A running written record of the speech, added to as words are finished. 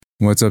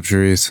What's up,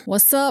 Charisse?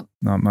 What's up?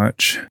 Not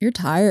much. You're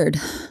tired.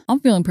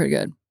 I'm feeling pretty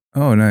good.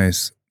 Oh,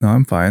 nice. No,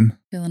 I'm fine.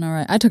 Feeling all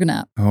right. I took a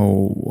nap.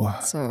 Oh.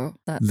 So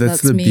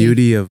That's the me.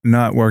 beauty of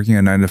not working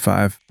a 9 to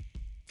 5.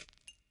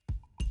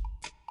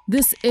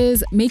 This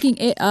is Making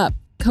It Up,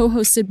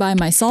 co-hosted by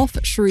myself,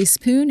 Charisse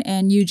Poon,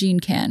 and Eugene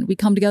Kan. We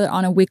come together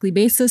on a weekly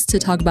basis to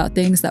talk about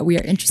things that we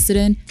are interested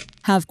in,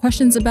 have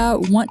questions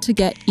about, want to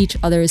get each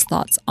other's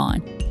thoughts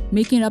on.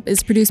 Making It Up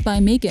is produced by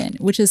Macon,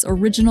 which is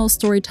original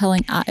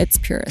storytelling at its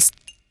purest,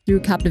 through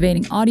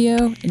captivating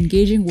audio,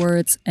 engaging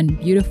words, and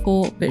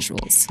beautiful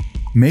visuals.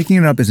 Making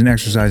It Up is an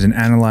exercise in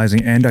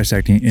analyzing and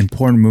dissecting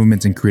important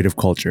movements in creative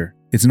culture.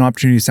 It's an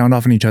opportunity to sound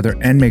off on each other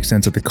and make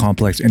sense of the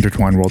complex,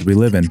 intertwined world we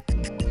live in.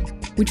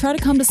 We try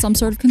to come to some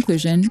sort of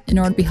conclusion in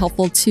order to be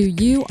helpful to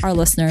you, our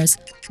listeners,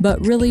 but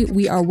really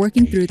we are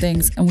working through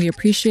things and we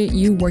appreciate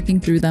you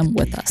working through them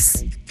with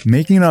us.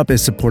 Making It Up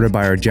is supported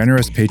by our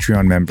generous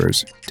Patreon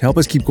members. To help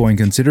us keep going,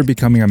 consider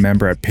becoming a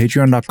member at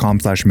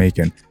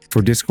patreon.com/Macon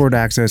for Discord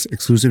access,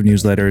 exclusive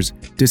newsletters,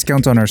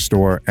 discounts on our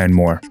store, and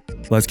more.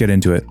 Let's get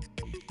into it.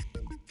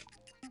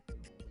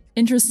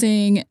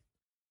 Interesting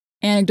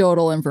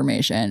anecdotal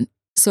information.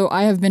 So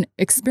I have been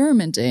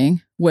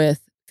experimenting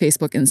with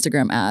Facebook,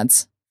 Instagram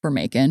ads for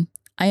Macon.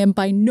 I am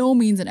by no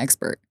means an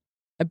expert.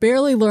 I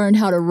barely learned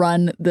how to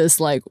run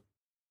this,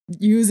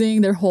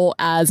 using their whole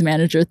ads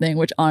manager thing,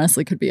 which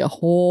honestly could be a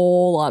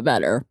whole lot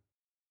better.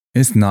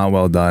 It's not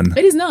well done.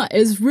 It is not.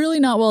 It's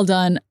really not well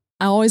done.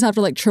 I always have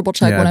to triple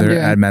check what I'm doing.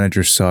 Their ad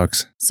manager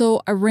sucks.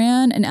 So I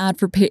ran an ad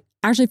for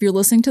actually, if you're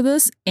listening to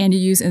this and you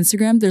use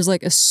Instagram, there's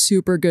a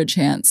super good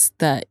chance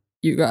that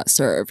you got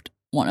served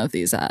one of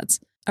these ads.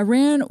 I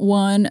ran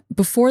one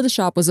before the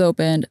shop was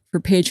opened for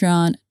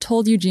Patreon,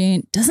 told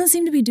Eugene, doesn't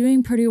seem to be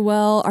doing pretty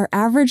well. Our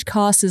average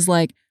cost is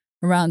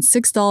around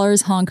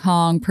 $6 Hong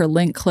Kong per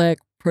link click.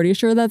 Pretty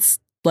sure that's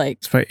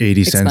it's about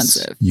 80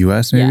 expensive. cents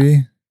US maybe.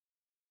 Yeah.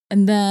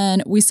 And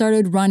then we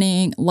started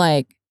running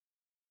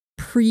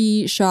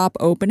pre-shop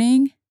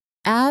opening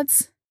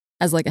ads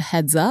as a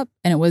heads up.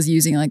 And it was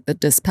using the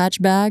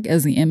dispatch bag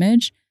as the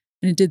image.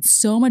 And it did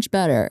so much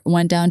better. It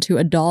went down to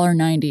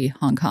 $1.90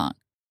 Hong Kong,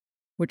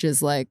 which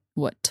is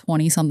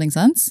 20 something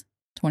cents,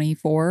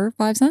 24,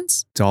 5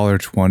 cents.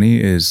 $1.20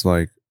 is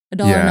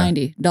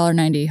 $1.90,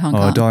 $1.90 Hong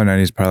Kong.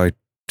 $1.90 is probably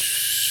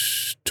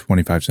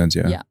 25 cents.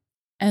 Yeah. Yeah.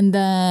 And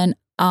then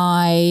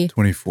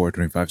 24,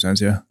 25 cents.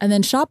 Yeah. And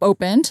then shop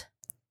opened,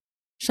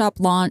 shop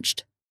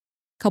launched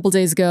a couple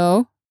days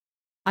ago.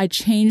 I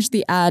changed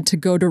the ad to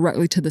go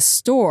directly to the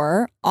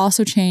store,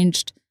 also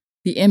changed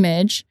the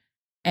image,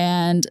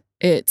 and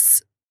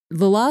it's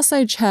the last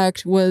I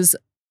checked was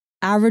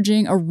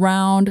averaging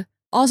around,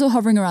 also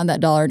hovering around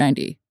that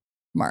 $1.90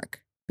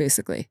 mark,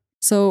 basically.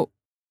 So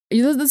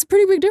that's a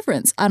pretty big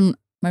difference.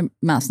 My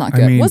math's not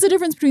good. What's the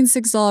difference between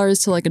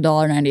 $6 to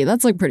 $1.90?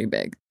 That's pretty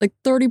big.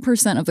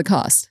 30% of the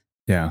cost.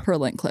 Yeah. Per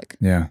link click.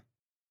 Yeah.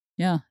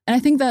 Yeah. And I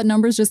think that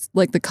number's just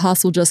the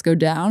cost will just go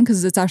down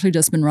because it's actually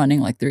just been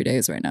running 3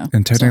 days right now.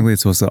 And technically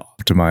it's supposed to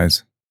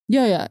optimize.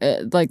 Yeah.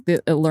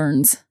 It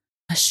learns.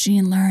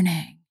 Machine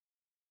learning.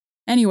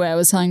 Anyway, I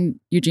was telling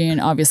Eugene,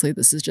 obviously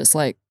this is just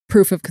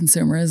proof of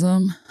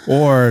consumerism.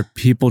 Or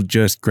people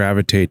just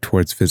gravitate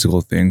towards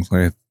physical things.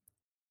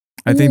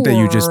 I think that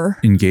you just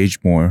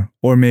engage more.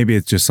 Or maybe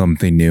it's just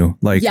something new.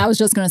 Yeah, I was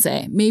just going to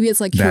say, maybe it's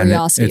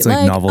curiosity. It's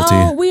novelty.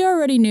 Oh, we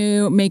already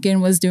knew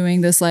Macon was doing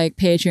this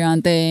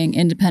Patreon thing,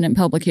 independent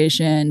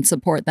publication,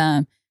 support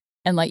them.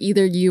 And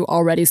either you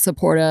already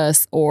support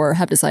us or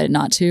have decided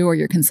not to, or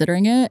you're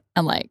considering it.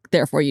 And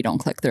therefore you don't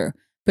click through.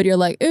 But you're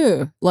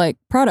ooh,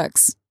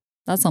 products.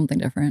 That's something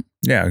different.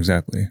 Yeah,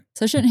 exactly.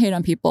 So I shouldn't hate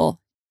on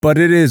people. But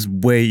it is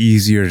way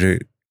easier to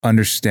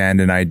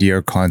understand an idea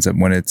or concept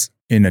when it's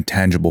in a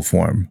tangible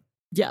form.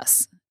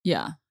 Yes.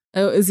 Yeah.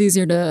 It's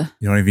easier to...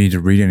 You don't even need to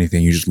read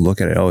anything. You just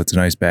look at it. Oh, it's a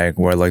nice bag.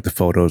 Or I like the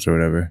photos or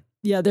whatever.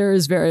 Yeah, there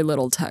is very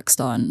little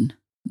text on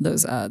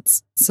those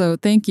ads. So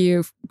thank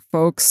you,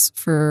 folks,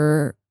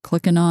 for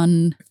clicking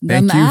on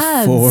them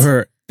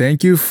ads.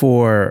 Thank you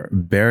for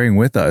bearing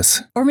with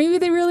us. Or maybe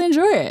they really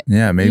enjoy it.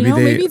 Yeah, maybe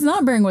maybe it's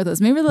not bearing with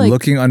us. Maybe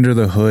looking under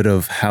the hood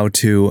of how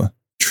to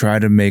try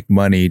to make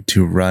money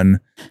to run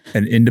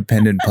an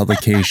independent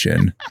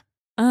publication.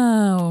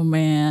 Oh,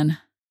 man.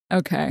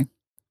 Okay.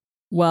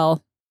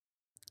 Well,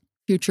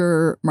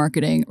 future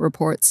marketing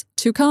reports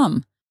to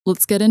come.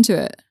 Let's get into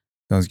it.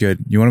 Sounds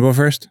good. You want to go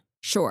first?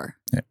 Sure.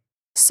 Yeah.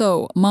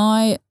 So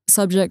my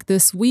subject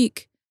this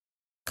week,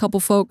 a couple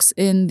folks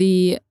in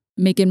the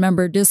Macon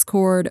member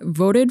Discord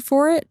voted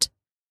for it.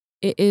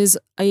 It is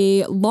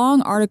a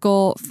long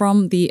article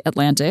from The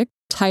Atlantic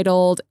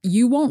titled,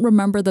 "You Won't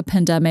Remember the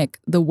Pandemic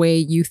the Way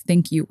You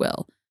Think You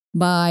Will"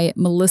 by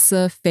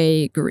Melissa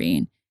Fay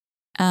Green.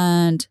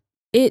 And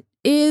it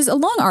is a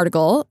long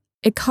article.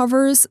 It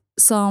covers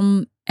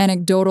some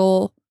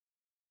anecdotal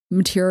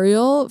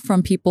material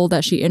from people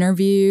that she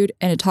interviewed,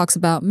 and it talks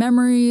about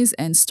memories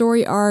and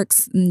story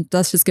arcs. And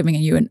that's just giving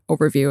you an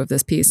overview of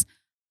this piece.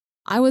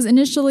 I was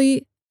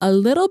initially a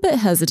little bit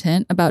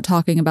hesitant about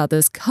talking about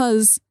this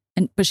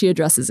but she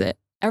addresses it.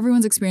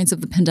 Everyone's experience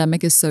of the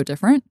pandemic is so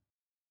different.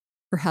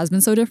 or has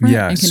been so different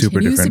Yeah, and super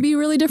continues to different. be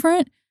really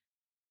different.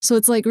 So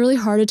it's like really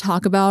hard to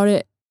talk about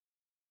it.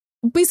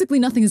 Basically,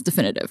 nothing is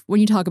definitive when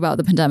you talk about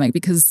the pandemic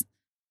because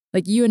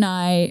like you and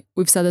I,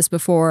 we've said this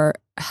before,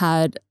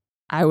 had,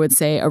 I would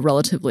say, a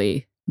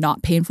relatively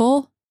not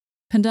painful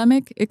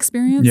pandemic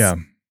experience. Yeah.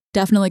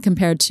 Definitely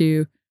compared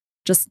to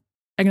just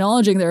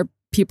acknowledging there are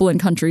people in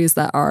countries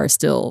that are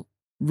still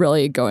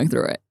really going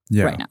through it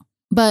Yeah. right now.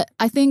 But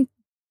I think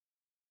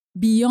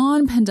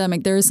beyond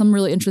pandemic, there is some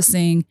really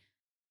interesting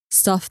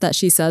stuff that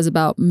she says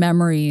about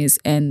memories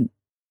and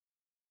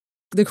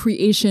the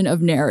creation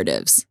of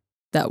narratives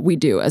that we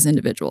do as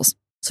individuals.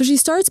 So she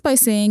starts by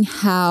saying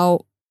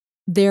how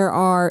there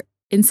are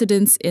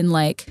incidents in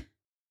like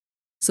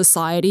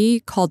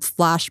society called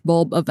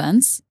flashbulb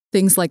events,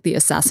 things like the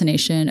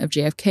assassination of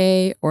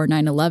JFK or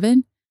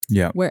 9/11,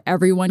 Yeah. where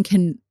everyone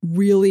can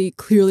really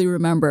clearly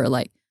remember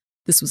like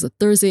this was a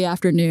Thursday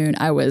afternoon,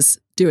 I was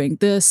doing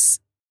this,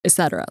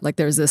 etc. Like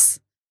there's this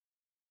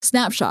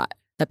snapshot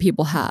that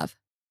people have.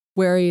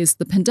 Whereas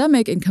the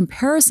pandemic in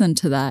comparison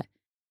to that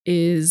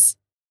is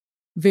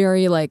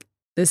very like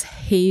this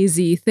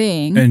hazy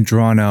thing. And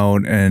drawn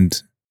out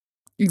and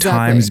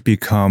times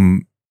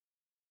become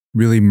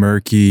really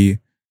murky.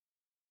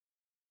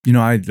 You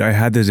know, I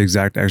had this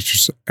exact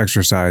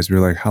exercise. We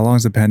were like, how long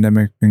has the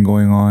pandemic been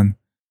going on?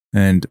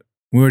 And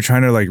we were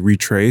trying to like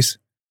retrace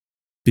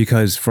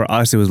because for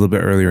us, it was a little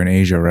bit earlier in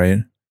Asia, right?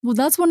 Well,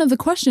 that's one of the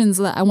questions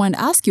that I wanted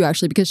to ask you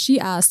actually, because she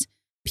asked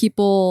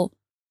people,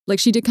 like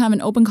she did kind of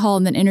an open call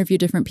and then interviewed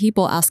different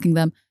people asking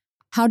them,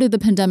 how did the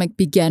pandemic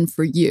begin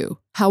for you?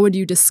 How would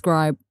you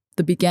describe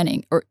the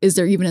beginning? Or is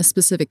there even a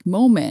specific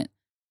moment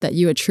that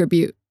you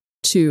attribute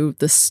to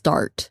the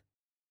start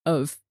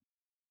of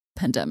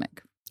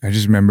pandemic? I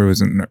just remember it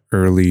was in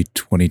early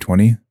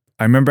 2020.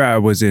 I remember I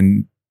was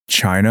in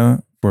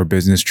China for a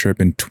business trip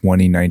in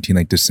 2019,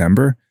 like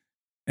December.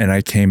 And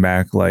I came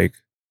back like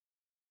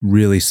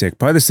really sick,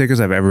 probably the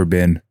sickest I've ever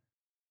been.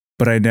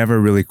 But I never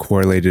really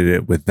correlated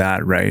it with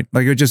that, right?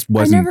 Like it just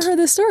wasn't. I never heard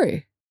this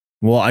story.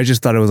 Well, I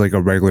just thought it was like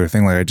a regular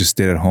thing. Like I just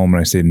stayed at home and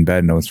I stayed in bed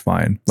and it was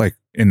fine. Like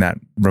in that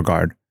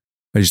regard,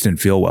 I just didn't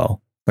feel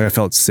well. Like I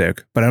felt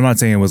sick, but I'm not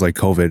saying it was like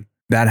COVID.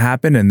 That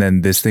happened and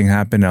then this thing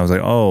happened. And I was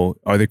like, oh,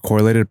 are they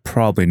correlated?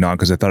 Probably not,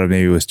 because I thought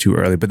maybe it was too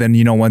early. But then,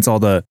 you know, once all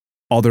the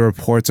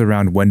reports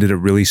around when did it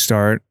really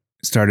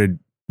started,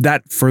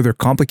 that further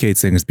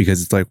complicates things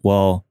because it's like,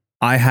 well,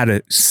 I had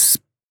a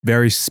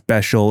very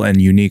special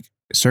and unique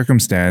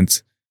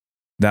circumstance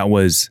that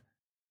was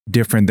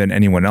different than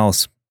anyone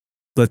else.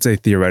 Let's say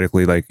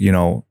theoretically, like, you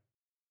know,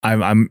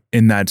 I'm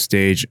in that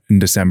stage in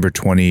December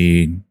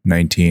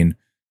 2019.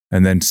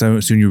 And then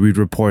soon you read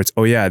reports,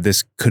 oh yeah,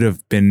 this could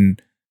have been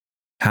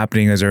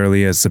happening as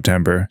early as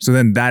September. So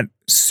then that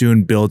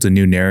soon builds a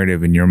new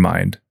narrative in your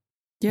mind.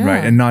 Yeah.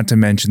 Right. And not to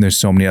mention there's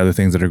so many other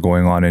things that are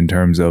going on in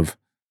terms of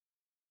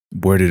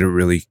where did it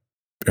really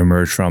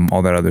emerge from,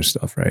 all that other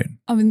stuff, right?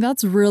 I mean,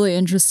 that's really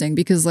interesting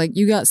because like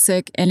you got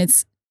sick and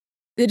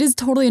it is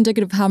totally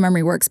indicative of how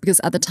memory works because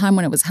at the time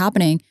when it was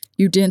happening,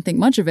 you didn't think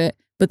much of it.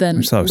 But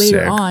then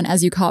later on,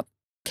 as you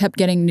kept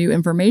getting new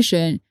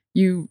information,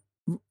 you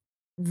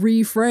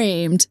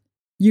reframed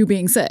you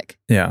being sick.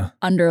 Yeah.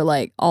 Under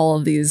like all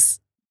of these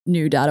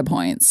new data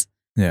points.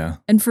 Yeah.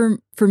 And for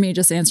me,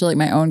 just to answer like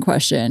my own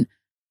question,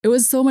 it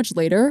was so much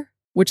later,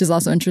 which is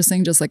also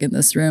interesting, just like in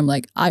this room.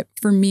 Like I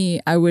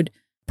would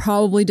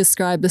probably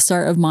describe the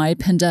start of my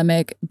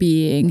pandemic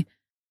being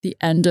the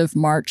end of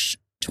March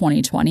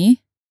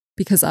 2020,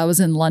 because I was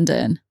in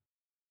London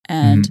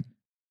and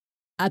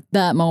at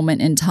that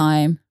moment in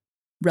time,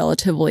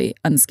 relatively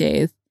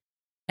unscathed.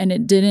 And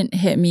it didn't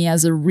hit me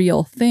as a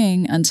real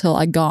thing until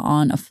I got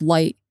on a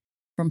flight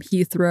from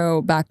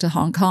Heathrow back to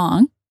Hong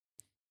Kong.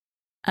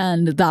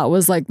 And that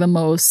was like the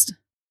most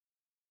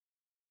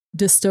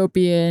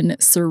dystopian,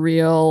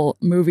 surreal,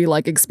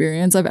 movie-like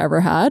experience I've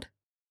ever had.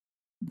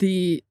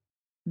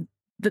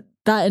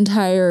 That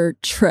entire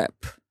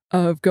trip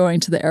of going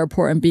to the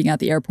airport and being at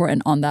the airport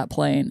and on that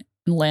plane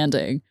and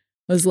landing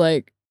was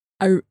like,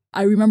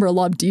 I remember a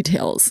lot of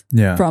details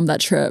from that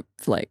trip,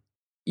 like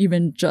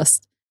even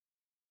just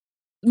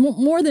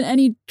more than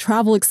any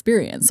travel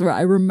experience, where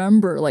I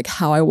remember like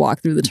how I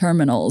walked through the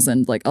terminals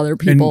and like other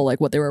people, and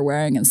like what they were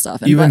wearing and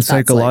stuff. And even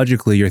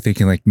psychologically, you're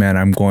thinking like, man,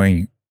 I'm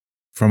going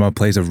from a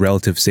place of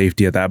relative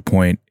safety at that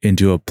point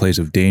into a place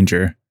of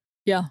danger.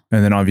 Yeah.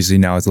 And then obviously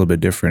now it's a little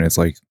bit different. It's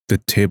like the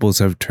tables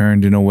have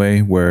turned in a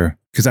way where,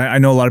 because I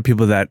know a lot of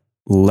people that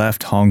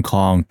left Hong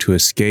Kong to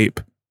escape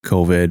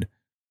COVID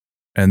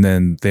and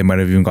then they might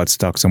have even got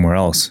stuck somewhere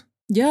else.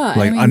 Yeah.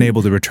 Like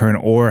unable to return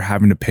or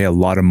having to pay a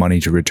lot of money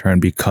to return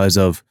because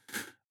of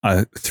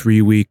a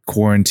 3-week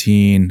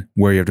quarantine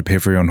where you have to pay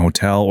for your own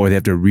hotel, or they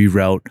have to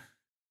reroute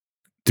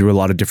through a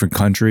lot of different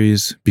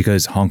countries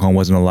because Hong Kong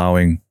wasn't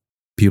allowing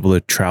people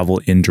to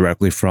travel in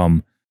directly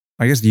from,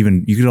 I guess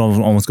even you could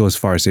almost go as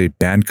far as say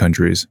banned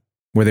countries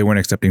where they weren't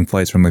accepting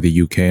flights from like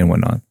the UK and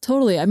whatnot.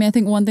 Totally. I mean, I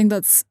think one thing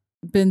that's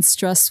been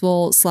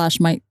stressful /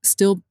 might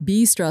still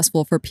be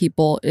stressful for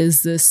people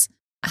is this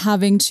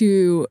having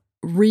to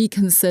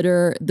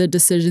reconsider the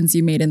decisions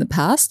you made in the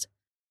past.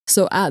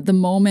 So at the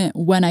moment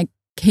when I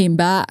came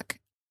back,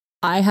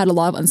 I had a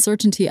lot of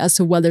uncertainty as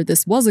to whether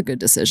this was a good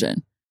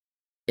decision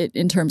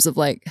in terms of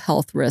like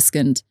health risk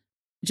and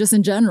just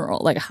in general.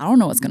 Like, I don't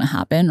know what's going to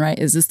happen, right?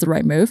 Is this the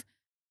right move?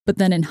 But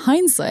then in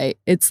hindsight,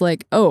 it's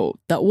like, oh,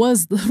 that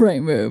was the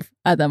right move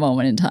at that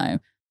moment in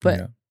time.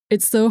 But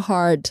it's so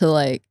hard to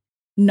like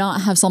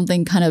not have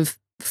something kind of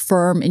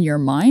firm in your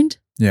mind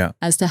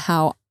as to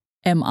how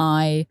am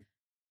I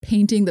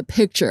painting the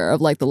picture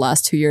of like the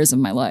last 2 years of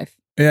my life.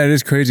 Yeah, it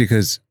is crazy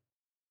because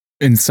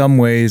in some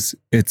ways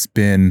it's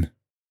been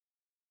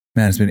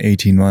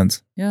 18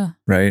 months. Yeah.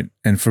 Right.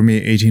 And for me,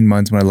 18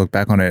 months, when I look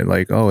back on it,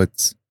 like, oh,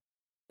 it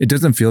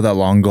doesn't feel that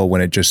long ago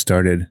when it just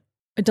started.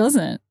 It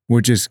doesn't.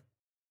 Which is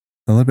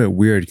a little bit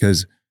weird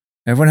because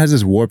everyone has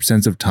this warped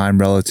sense of time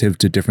relative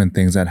to different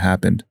things that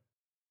happened.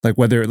 Like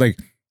whether like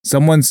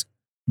someone's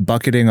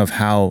bucketing of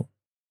how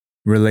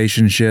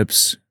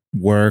relationships,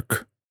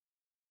 work,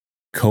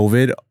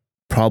 COVID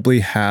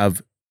probably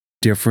have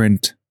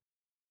different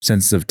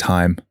senses of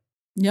time.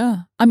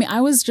 Yeah. I mean,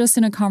 I was just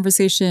in a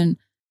conversation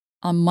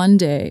on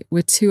Monday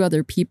with 2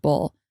 other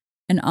people,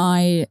 and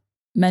I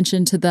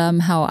mentioned to them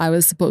how I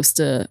was supposed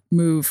to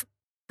move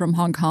from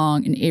Hong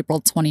Kong in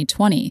April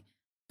 2020.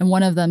 And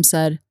one of them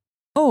said,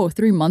 oh,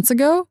 3 months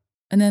ago?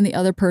 And then the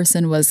other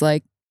person was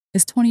like,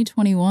 it's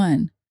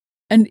 2021.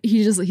 And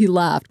he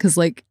laughed because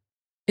like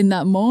in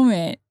that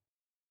moment,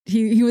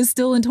 he was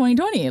still in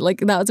 2020. Like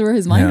that's where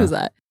his mind was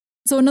at.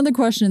 So another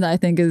question that I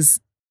think is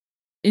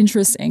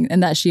interesting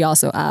and that she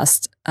also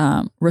asked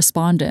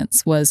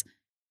respondents was,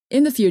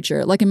 in the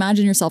future, like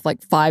imagine yourself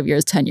like 5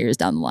 years, 10 years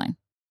down the line.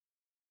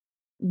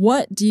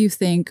 What do you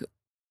think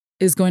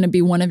is going to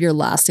be one of your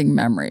lasting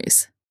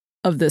memories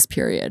of this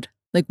period?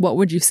 Like, what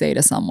would you say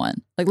to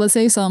someone? Like, let's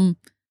say some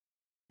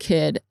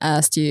kid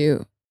asked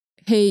you,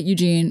 hey,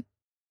 Eugene,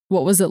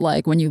 what was it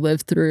like when you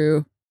lived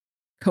through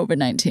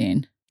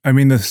COVID-19? I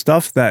mean, the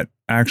stuff that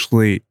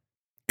actually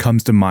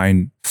comes to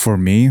mind for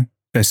me,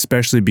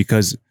 especially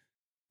because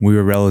we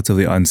were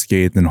relatively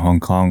unscathed in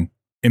Hong Kong.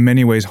 In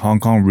many ways, Hong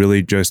Kong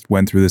really just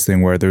went through this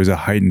thing where there was a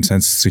heightened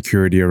sense of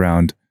security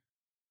around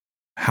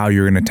how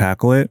you're going to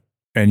tackle it.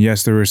 And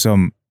yes, there were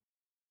some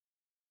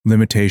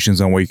limitations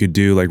on what you could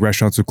do, like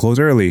restaurants would close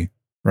early,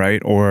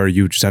 right? Or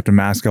you just have to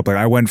mask up. Like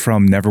I went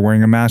from never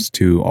wearing a mask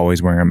to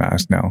always wearing a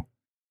mask now,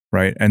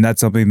 right? And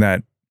that's something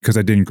that, because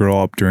I didn't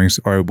grow up during,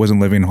 or I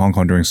wasn't living in Hong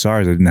Kong during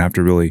SARS, I didn't have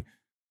to really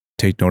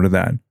take note of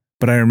that.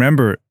 But I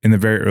remember in the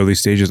very early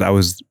stages,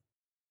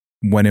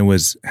 when it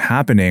was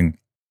happening,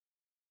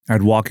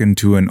 I'd walk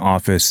into an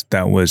office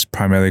that was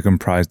primarily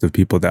comprised of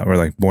people that were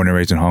like born and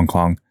raised in Hong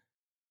Kong.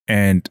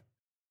 And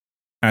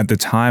at the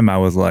time I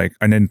was like,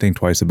 I didn't think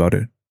twice about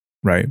it.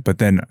 Right. But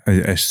then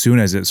as soon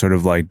as it sort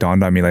of like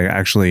dawned on me, like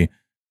actually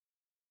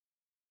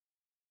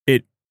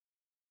it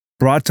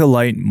brought to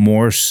light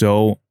more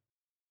so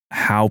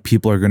how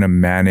people are going to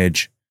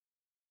manage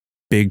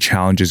big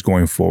challenges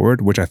going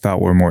forward, which I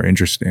thought were more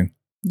interesting.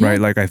 Yeah. Right.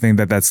 Like I think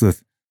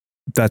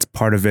that's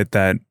part of it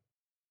that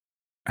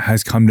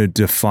has come to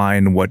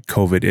define what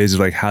COVID is.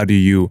 Like, how do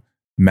you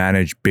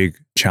manage big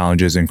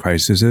challenges and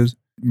crises?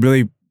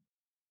 Really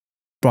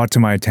brought to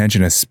my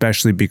attention,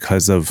 especially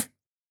because of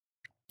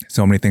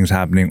so many things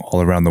happening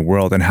all around the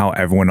world and how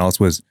everyone else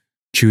was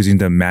choosing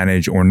to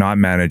manage or not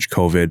manage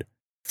COVID.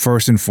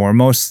 First and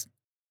foremost,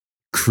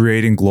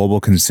 creating global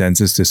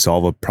consensus to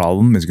solve a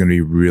problem is going to be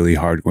really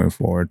hard going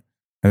forward.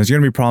 And there's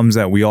going to be problems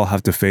that we all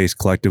have to face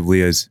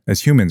collectively as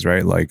humans,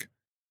 right? Like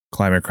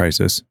climate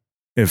crisis.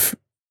 If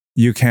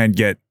you can't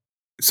get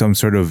some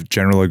sort of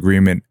general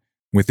agreement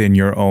within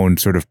your own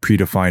sort of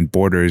predefined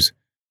borders,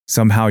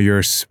 somehow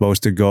you're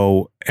supposed to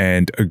go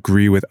and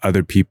agree with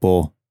other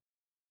people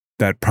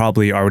that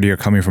probably already are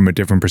coming from a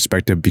different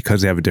perspective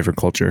because they have a different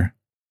culture.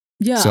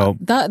 Yeah, so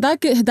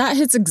that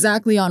hits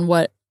exactly on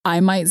what I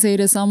might say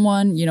to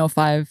someone,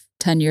 5-10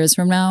 years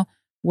from now,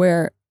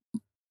 where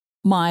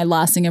my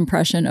lasting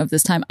impression of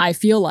this time, I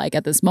feel like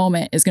at this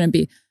moment, is going to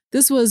be,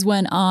 this was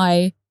when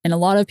I and a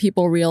lot of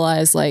people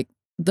realized like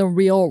the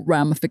real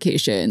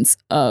ramifications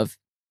of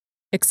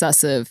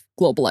excessive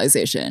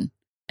globalization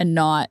and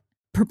not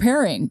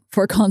preparing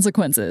for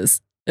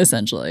consequences,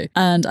 essentially.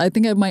 And I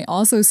think I might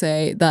also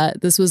say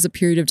that this was a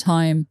period of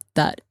time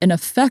that an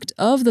effect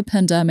of the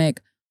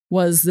pandemic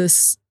was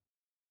this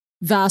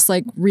vast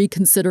like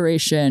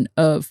reconsideration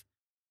of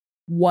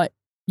what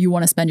you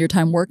want to spend your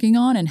time working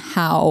on and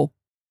how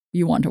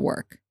you want to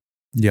work.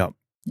 Yeah.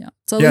 Yeah.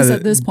 So at least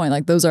at this point,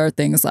 like those are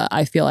things that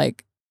I feel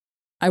like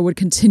I would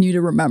continue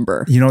to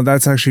remember.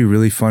 That's actually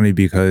really funny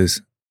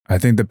because I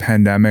think the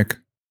pandemic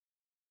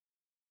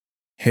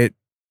hit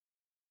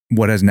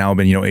what has now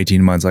been,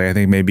 18 months. Like I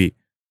think maybe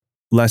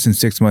less than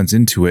 6 months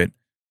into it,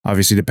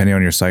 obviously depending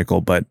on your cycle,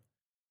 but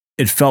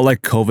it felt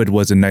like COVID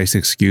was a nice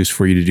excuse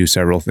for you to do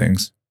several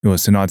things. It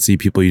was to not see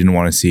people you didn't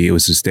want to see. It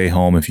was to stay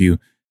home if you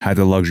had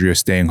the luxury of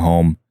staying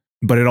home.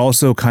 But it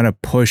also kind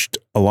of pushed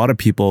a lot of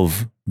people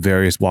of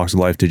various walks of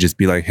life to just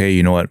be like, hey,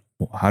 you know what?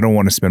 I don't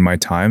want to spend my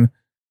time.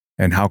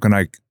 And how can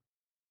I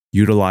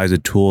utilize the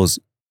tools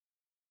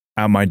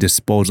at my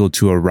disposal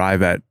to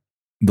arrive at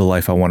the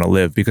life I want to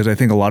live? Because I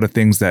think a lot of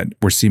things that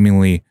were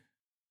seemingly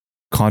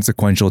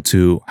consequential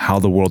to how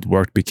the world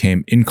worked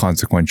became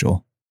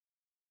inconsequential.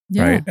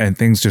 Yeah. Right. And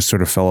things just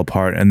sort of fell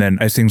apart. And then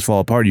as things fall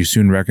apart, you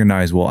soon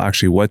recognize, well,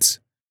 actually, what's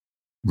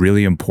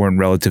really important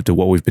relative to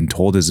what we've been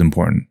told is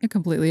important. I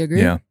completely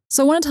agree. Yeah.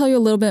 So I want to tell you a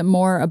little bit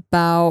more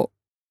about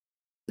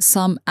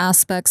some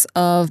aspects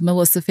of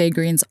Melissa Fay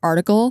Green's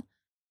article.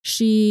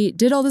 She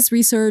did all this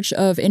research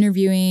of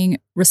interviewing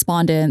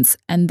respondents,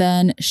 and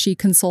then she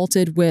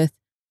consulted with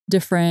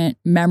different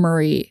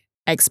memory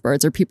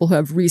experts or people who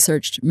have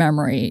researched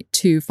memory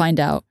to find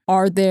out,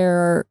 are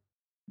there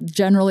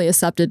generally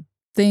accepted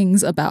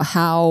things about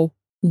how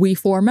we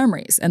form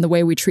memories and the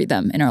way we treat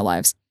them in our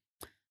lives?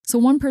 So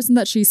one person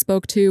that she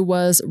spoke to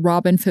was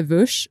Robin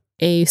Favouche,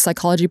 a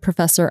psychology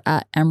professor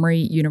at Emory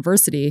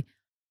University.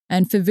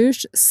 And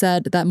Favouche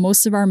said that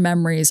most of our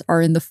memories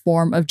are in the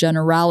form of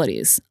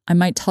generalities. I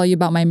might tell you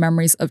about my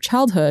memories of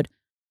childhood.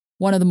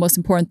 One of the most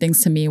important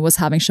things to me was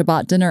having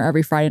Shabbat dinner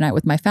every Friday night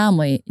with my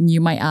family. And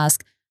you might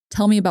ask,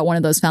 tell me about one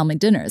of those family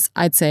dinners.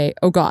 I'd say,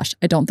 oh gosh,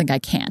 I don't think I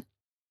can.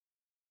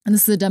 And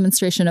this is a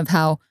demonstration of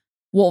how,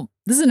 well,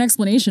 this is an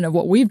explanation of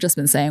what we've just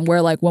been saying,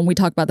 where like when we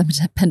talk about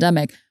the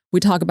pandemic, we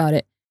talk about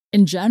it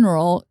in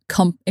general,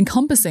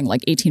 encompassing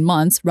like 18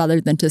 months,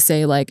 rather than to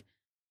say like,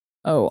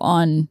 oh,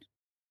 on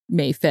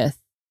May 5th,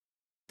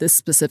 this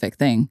specific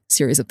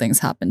series of things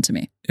happened to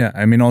me. Yeah.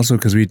 I mean, also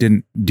because we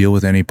didn't deal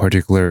with any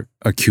particular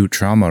acute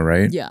trauma,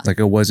 right? Yeah. Like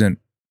it wasn't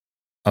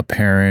a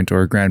parent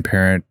or a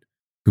grandparent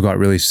who got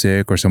really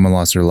sick or someone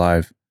lost their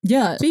life.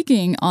 Yeah.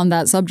 Speaking on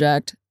that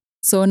subject,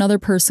 so another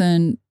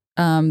person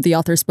the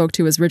author spoke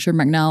to is Richard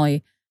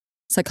McNally,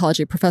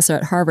 psychology professor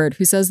at Harvard,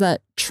 who says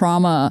that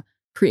trauma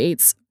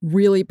creates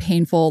really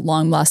painful,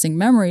 long-lasting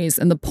memories.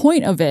 And the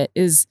point of it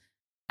is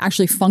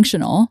actually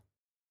functional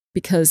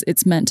because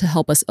it's meant to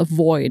help us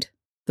avoid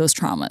those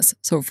traumas.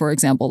 So for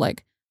example,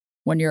 like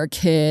when you're a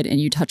kid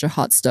and you touch a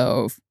hot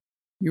stove,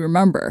 you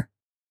remember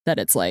that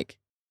it's like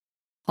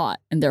hot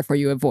and therefore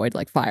you avoid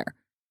like fire.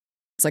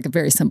 It's like a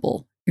very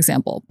simple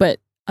example. But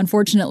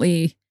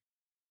unfortunately,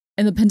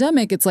 in the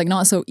pandemic, it's like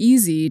not so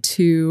easy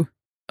to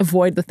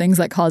avoid the things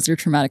that cause your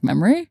traumatic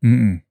memory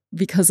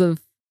because of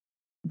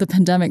the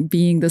pandemic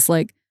being this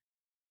like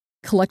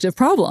collective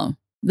problem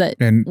that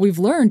we've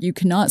learned you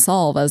cannot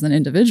solve as an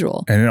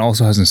individual. And it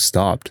also hasn't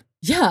stopped.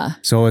 Yeah.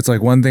 So it's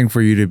like one thing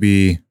for you to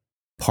be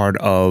part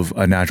of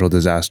a natural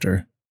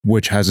disaster,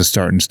 which has a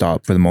start and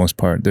stop for the most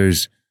part.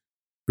 There's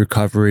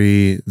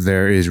recovery,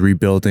 there is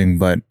rebuilding,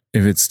 but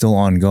if it's still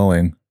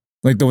ongoing,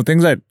 like the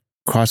things that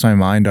cross my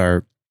mind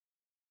are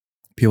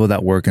people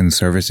that work in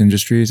service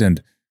industries,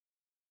 and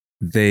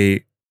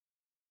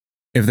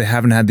if they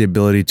haven't had the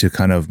ability to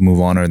kind of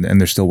move on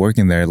and they're still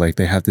working there, like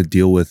they have to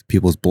deal with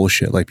people's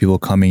bullshit, like people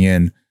coming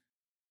in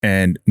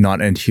and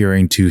not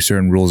adhering to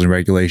certain rules and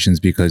regulations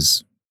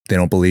because they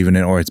don't believe in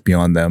it or it's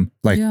beyond them.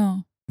 Like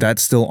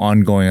that's still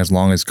ongoing as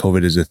long as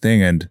COVID is a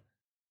thing. And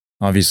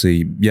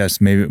obviously, yes,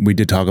 maybe we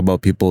did talk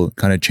about people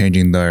kind of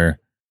changing their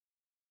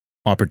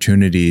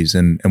opportunities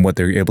and what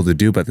they're able to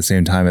do. But at the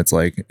same time, it's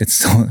like, it's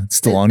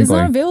still ongoing. It's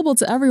not available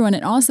to everyone.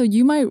 And also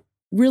you might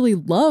really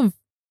love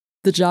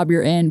the job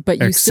you're in, but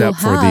you still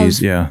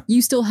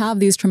have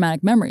these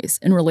traumatic memories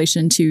in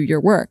relation to your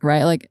work,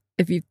 right? Like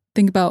if you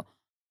think about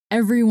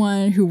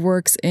everyone who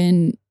works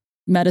in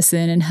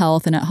medicine and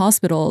health and at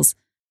hospitals,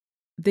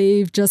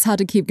 they've just had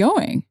to keep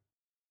going.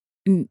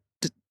 And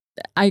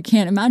I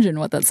can't imagine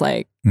what that's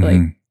like.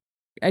 Like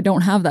I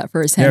don't have that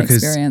firsthand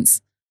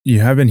experience. You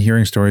have been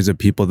hearing stories of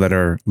people that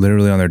are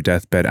literally on their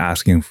deathbed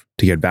asking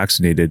to get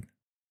vaccinated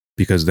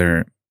because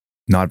they're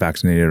not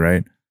vaccinated,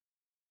 right?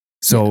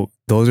 So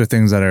those are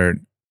things that are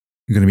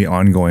going to be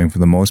ongoing for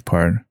the most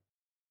part.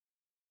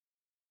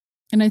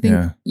 And I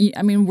think,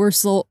 I mean,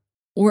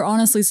 we're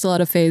honestly still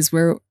at a phase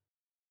where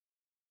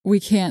we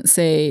can't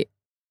say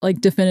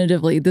like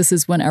definitively, this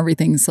is when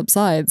everything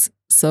subsides.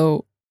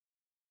 So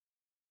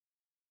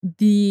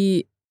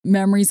the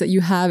memories that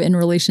you have in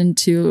relation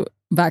to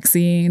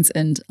vaccines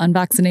and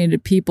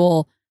unvaccinated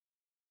people,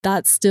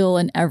 that's still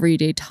an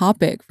everyday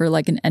topic for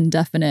like an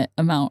indefinite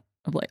amount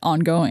of like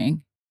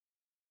ongoing.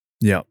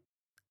 Yeah.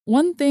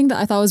 One thing that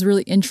I thought was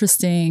really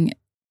interesting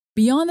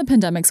beyond the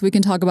pandemic, so we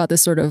can talk about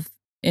this sort of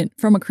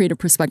from a creative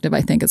perspective,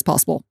 I think it's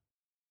possible,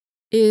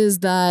 is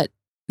that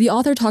the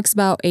author talks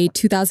about a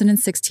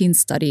 2016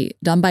 study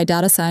done by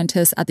data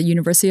scientists at the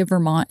University of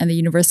Vermont and the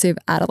University of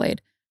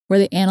Adelaide, where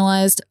they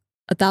analyzed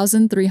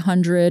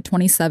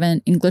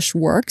 1,327 English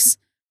works,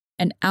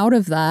 and out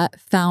of that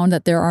found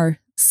that there are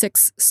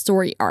 6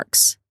 story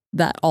arcs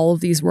that all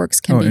of these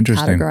works can be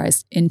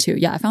categorized into.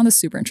 Yeah, I found this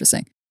super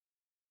interesting.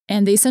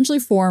 And they essentially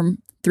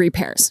form 3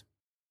 pairs.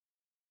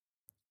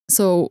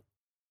 So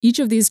each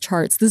of these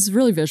charts, this is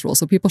really visual,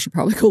 so people should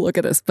probably go look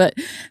at this, but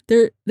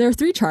there are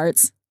 3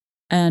 charts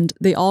and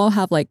they all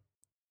have like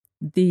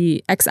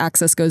the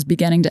x-axis goes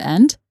beginning to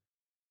end,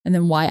 and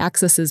then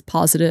y-axis is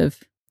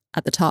positive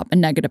at the top and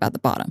negative at the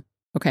bottom,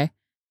 okay?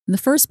 And the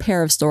first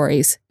pair of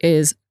stories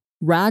is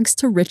rags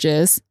to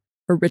riches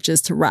or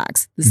riches to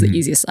rags. This is the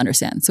easiest to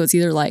understand. So it's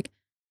either like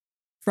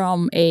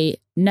from a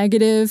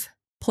negative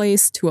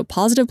place to a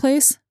positive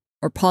place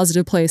or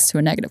positive place to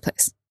a negative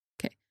place.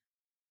 Okay.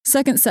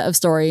 Second set of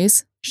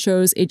stories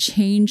shows a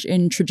change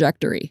in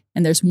trajectory,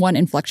 and there's one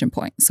inflection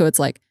point. So it's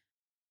like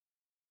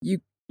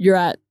you're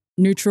at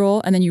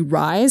neutral and then you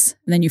rise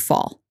and then you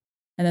fall.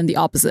 And then the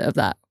opposite of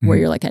that, where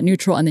you're like at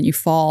neutral and then you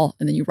fall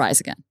and then you rise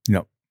again.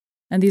 Yep.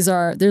 And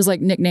there's like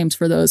nicknames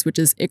for those, which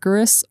is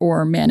Icarus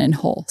or Man in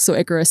Hole. So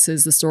Icarus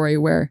is the story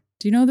where,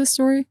 do you know this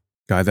story?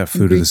 Guy that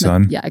flew to the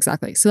sun. Yeah,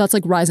 exactly. So that's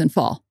like rise and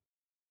fall.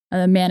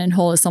 And then Man in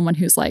Hole is someone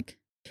who's like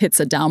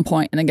hits a down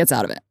point and then gets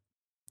out of it.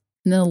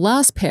 And then the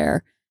last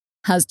pair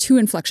has two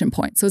inflection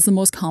points. So it's the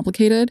most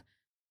complicated,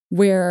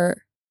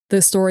 where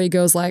the story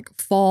goes like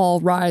fall,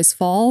 rise,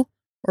 fall,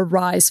 or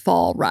rise,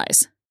 fall,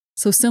 rise.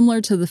 So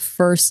similar to the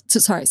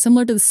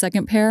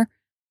second pair,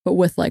 but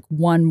with like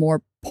one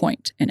more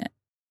point in it.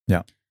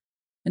 Yeah.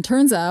 And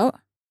turns out,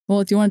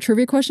 well, do you want a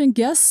trivia question?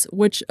 Guess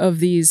which of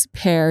these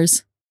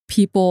pairs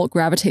people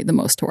gravitate the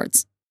most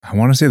towards. I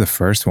want to say the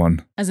first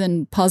one. As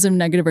in positive,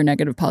 negative, or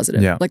negative,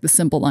 positive. Yeah. Like the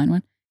simple line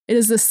one. It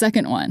is the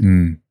second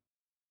one.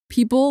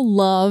 People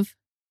love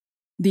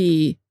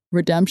the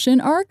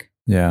redemption arc.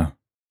 Yeah.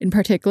 In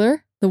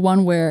particular, the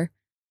one where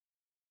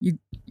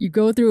you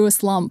go through a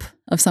slump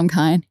of some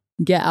kind,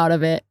 get out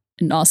of it,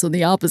 and also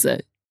the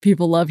opposite.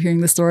 People love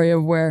hearing the story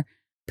of where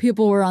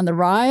people were on the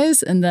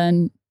rise and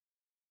then,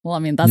 well, I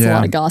mean, that's a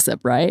lot of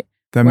gossip, right?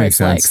 That where makes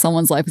sense. Like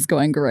someone's life is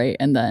going great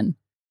and then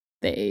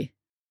they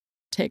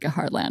take a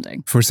hard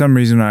landing. For some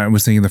reason, I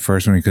was thinking the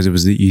first one because it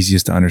was the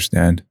easiest to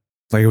understand.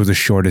 Like it was the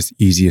shortest,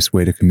 easiest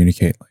way to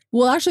communicate.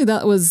 Well, actually,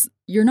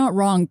 you're not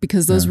wrong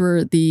because those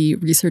were the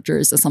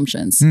researchers'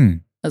 assumptions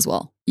as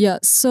well. Yeah.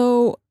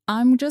 So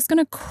I'm just going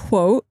to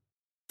quote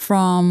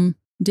from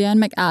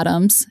Dan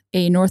McAdams,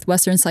 a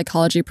Northwestern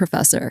psychology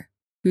professor,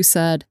 who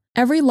said,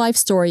 "Every life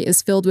story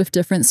is filled with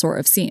different sort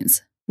of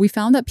scenes. We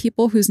found that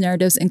people whose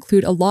narratives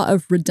include a lot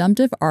of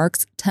redemptive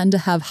arcs tend to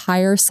have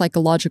higher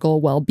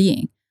psychological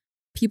well-being.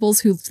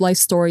 Peoples whose life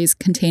stories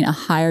contain a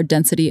higher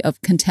density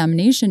of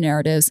contamination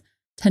narratives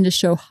tend to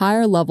show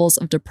higher levels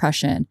of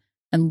depression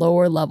and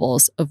lower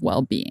levels of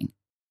well-being."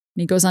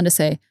 And he goes on to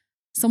say,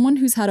 "Someone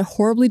who's had a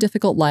horribly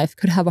difficult life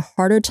could have a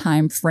harder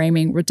time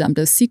framing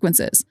redemptive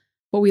sequences.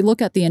 But we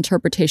look at the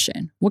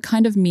interpretation. What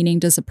kind of meaning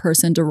does a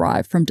person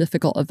derive from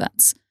difficult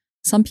events?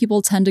 Some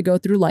people tend to go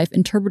through life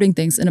interpreting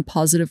things in a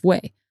positive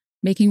way,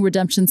 making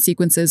redemption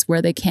sequences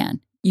where they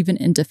can, even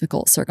in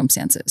difficult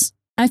circumstances."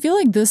 And I feel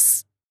like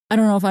this, I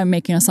don't know if I'm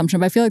making an assumption,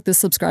 but I feel like this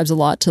subscribes a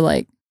lot to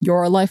like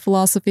your life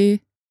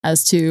philosophy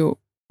as to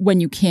when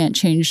you can't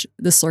change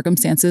the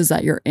circumstances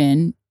that you're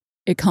in,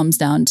 it comes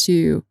down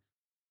to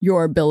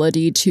your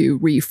ability to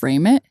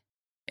reframe it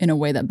in a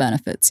way that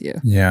benefits you.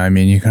 Yeah, I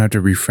mean, you kind of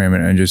have to reframe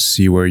it and just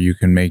see where you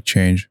can make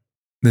change.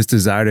 This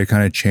desire to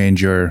kind of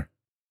change your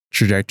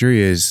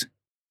trajectory is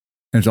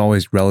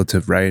always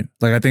relative, right?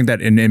 Like I think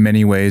that in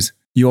many ways,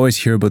 you always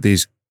hear about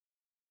these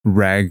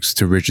rags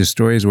to riches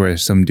stories where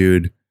some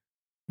dude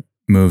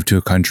moved to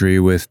a country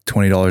with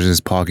 $20 in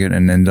his pocket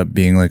and ended up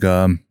being like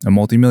a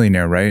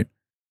multimillionaire, right?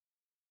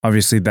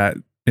 Obviously that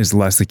is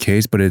less the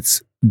case, but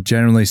it's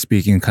generally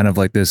speaking kind of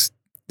like this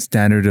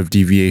standard of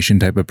deviation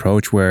type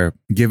approach where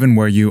given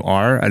where you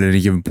are at any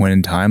given point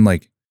in time,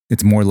 like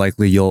it's more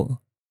likely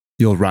you'll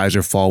rise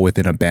or fall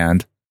within a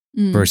band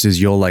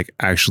versus you'll like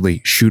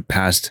actually shoot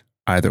past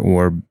either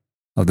or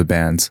of the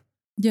bands.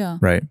 Yeah.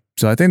 Right.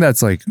 So I think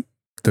that's like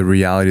the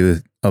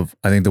reality of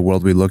I think the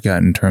world we look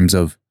at in terms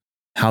of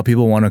how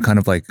people want to kind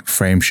of like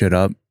frame shit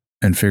up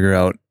and figure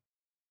out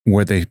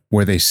where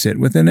they sit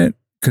within it.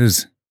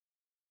 Because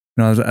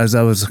you know, as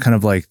I was kind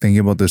of like thinking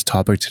about this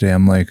topic today,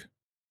 I'm like,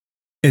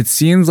 it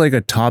seems like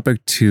a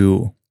topic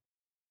to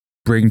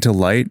bring to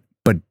light,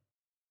 but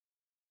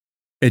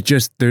it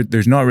just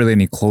there's not really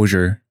any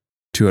closure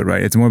to it,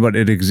 right? It's more about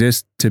it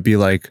exists to be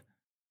like,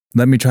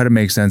 let me try to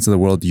make sense of the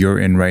world you're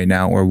in right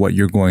now or what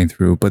you're going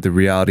through. But the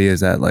reality is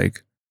that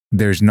like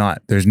there's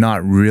not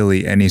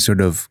really any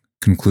sort of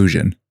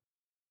conclusion.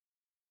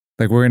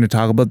 Like we're going to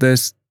talk about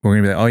this. We're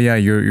going to be like, oh yeah,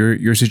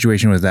 your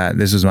situation was that.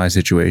 This was my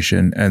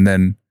situation. And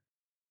then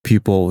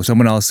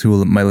someone else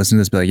who might listen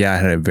to this be like, yeah, I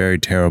had a very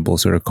terrible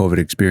sort of COVID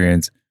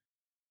experience.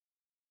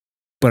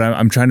 But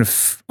I'm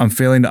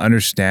failing to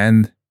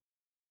understand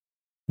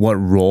what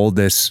role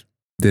this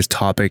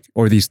topic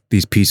or these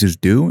pieces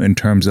do in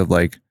terms of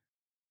like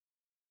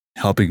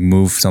helping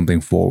move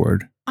something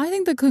forward. I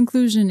think the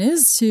conclusion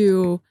is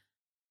to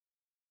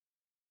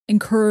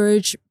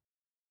encourage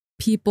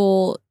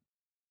people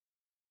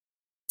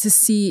to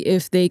see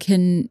if they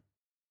can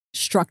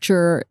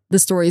structure the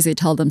stories they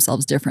tell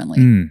themselves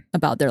differently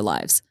about their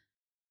lives.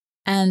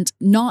 And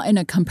not in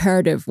a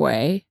comparative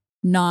way,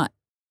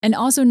 and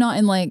also not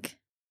in like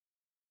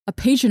a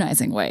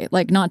patronizing way.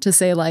 Like not to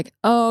say like,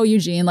 oh,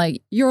 Eugene,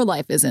 like your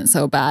life isn't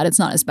so bad. It's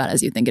not as bad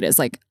as you think it is.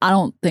 Like, I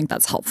don't think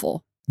that's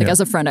helpful. Like as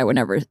a friend, I would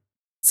never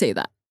say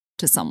that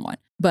to someone.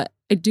 But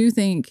I do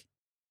think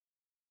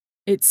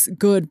it's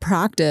good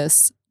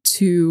practice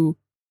to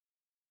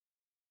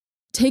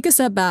take a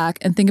step back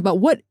and think about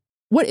what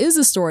what is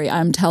the story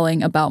I'm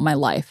telling about my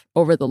life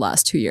over the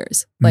last 2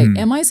 years? Like,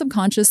 am I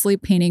subconsciously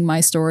painting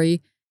my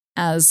story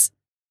as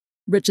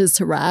riches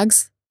to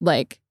rags?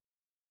 Like,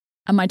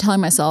 am I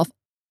telling myself,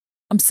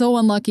 I'm so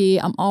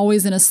unlucky, I'm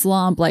always in a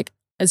slump, like,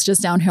 it's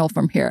just downhill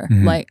from here.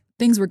 Like,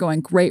 things were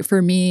going great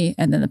for me,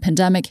 and then the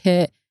pandemic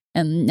hit,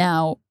 and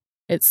now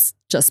it's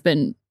just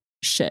been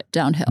shit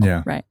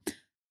downhill, right?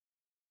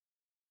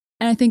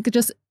 And I think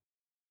just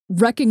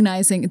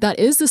recognizing that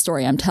is the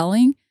story I'm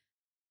telling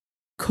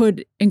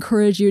could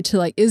encourage you to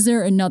like, is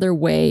there another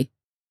way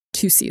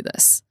to see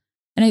this?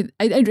 And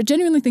I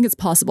genuinely think it's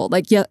possible.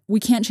 Like, yeah, we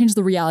can't change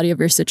the reality of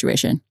your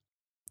situation.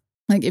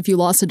 Like, if you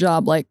lost a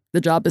job, like,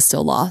 the job is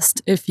still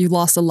lost. If you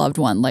lost a loved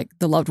one, like,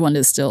 the loved one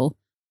is still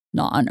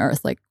not on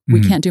earth. Like,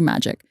 we can't do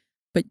magic.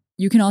 But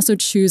you can also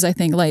choose, I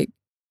think, like,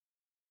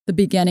 the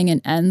beginning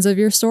and ends of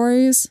your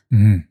stories,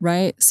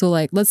 right? So,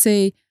 like, let's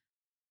say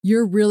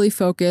you're really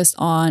focused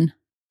on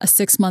a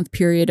 6-month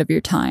period of your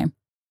time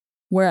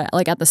where,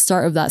 like, at the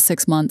start of that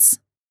 6 months,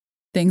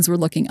 things were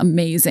looking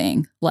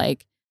amazing.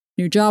 Like,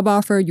 new job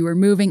offer, you were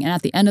moving, and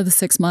at the end of the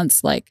 6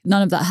 months, like,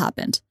 none of that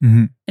happened.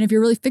 And if you're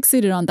really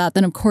fixated on that,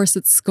 then of course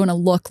it's going to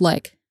look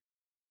like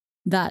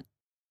that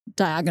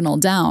diagonal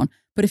down.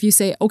 But if you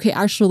say, okay,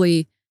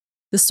 actually,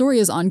 the story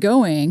is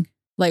ongoing,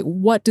 like,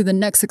 what do the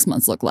next 6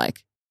 months look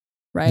like?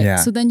 Right? Yeah.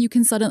 So then you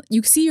can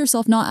you see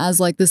yourself not as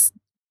like this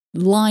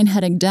line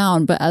heading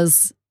down, but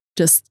as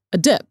just a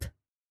dip.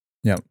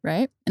 Yeah.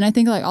 Right. And I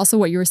think like also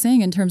what you were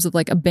saying in terms of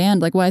like a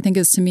band, like what I think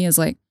is to me is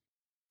like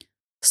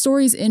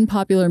stories in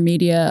popular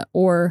media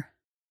or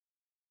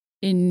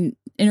in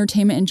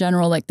entertainment in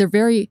general, like they're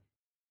very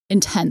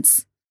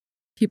intense.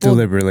 People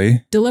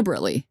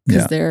deliberately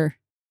because they're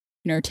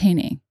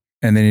entertaining.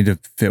 And they need to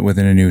fit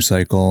within a news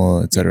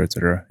cycle, et cetera, et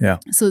cetera. Yeah.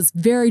 So it's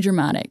very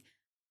dramatic.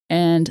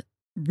 And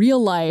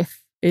real life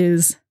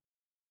is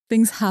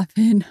things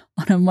happen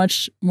on a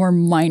much more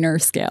minor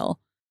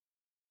scale.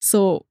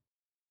 So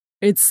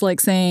it's like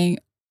saying,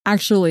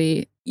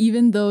 actually,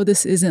 even though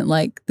this isn't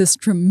like this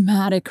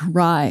dramatic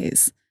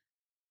rise,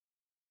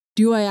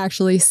 do I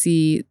actually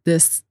see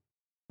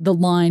the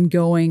line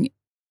going,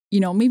 you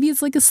know, maybe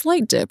it's like a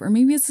slight dip or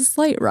maybe it's a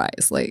slight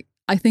rise. Like,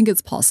 I think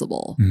it's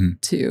possible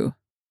to,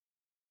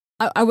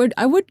 I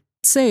would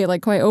say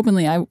like quite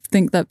openly, I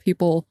think that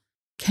people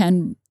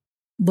can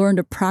learn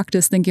to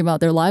practice thinking about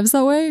their lives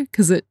that way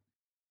because it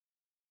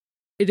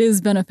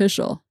is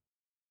beneficial.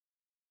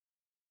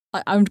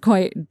 I'm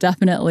quite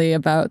definitely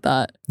about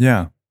that.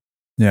 Yeah.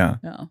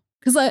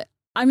 Because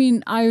I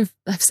mean, I've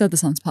said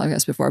this on this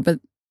podcast before, but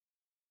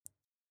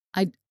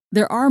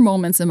there are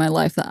moments in my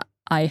life that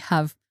I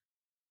have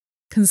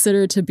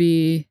considered to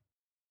be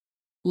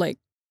like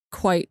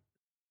quite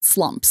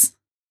slumps,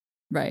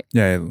 right?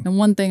 Yeah. And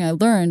one thing I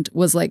learned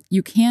was like,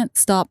 you can't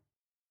stop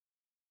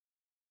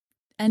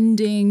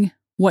ending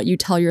what you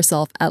tell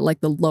yourself at like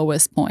the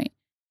lowest point.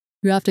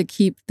 You have to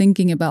keep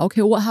thinking about,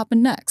 okay, what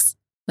happened next?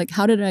 Like,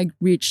 how did I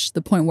reach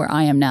the point where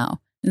I am now?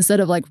 Instead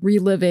of like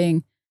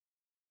reliving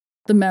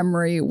the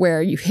memory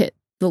where you hit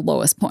the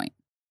lowest point.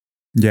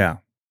 Yeah.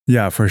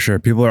 Yeah, for sure.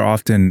 People are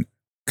often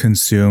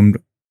consumed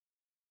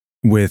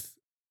with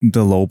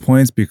the low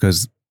points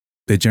because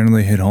they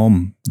generally hit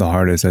home the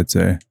hardest, I'd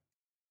say.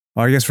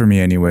 Or I guess for me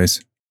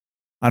anyways.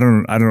 I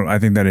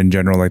think that in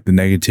general, like the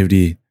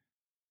negativity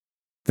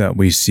that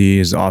we see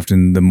is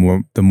often the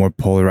more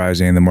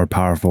polarizing, the more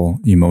powerful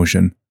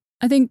emotion.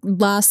 I think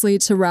lastly,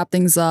 to wrap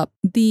things up,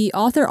 the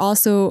author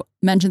also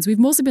mentions we've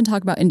mostly been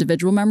talking about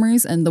individual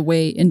memories and the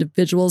way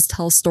individuals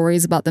tell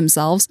stories about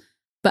themselves,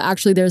 but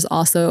actually there's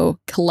also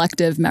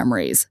collective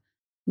memories.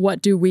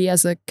 What do we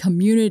as a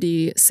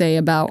community say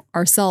about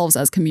ourselves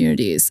as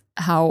communities?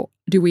 How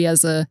do we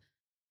as a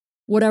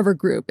whatever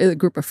group, a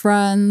group of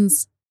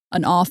friends,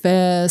 an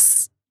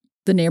office,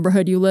 the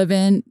neighborhood you live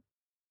in,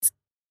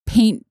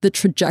 paint the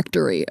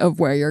trajectory of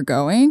where you're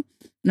going?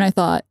 And I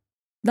thought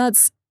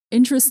that's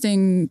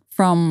interesting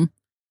from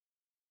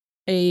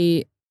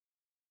a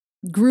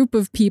group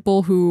of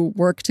people who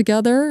work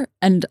together.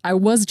 And I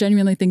was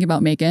genuinely thinking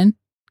about Macon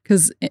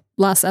because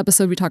last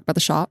episode we talked about the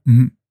shop.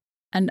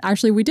 And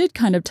actually we did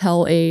kind of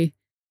tell a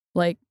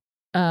like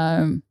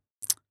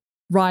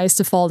rise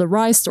to fall to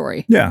rise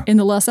story in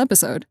the last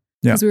episode.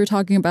 Because we were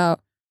talking about,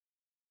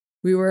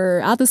 we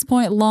were at this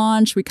point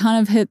launch, we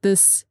kind of hit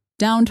this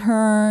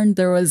downturn.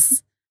 There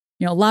was,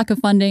 you know, lack of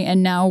funding.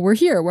 And now we're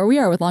here where we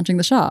are with launching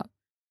the shop.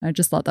 I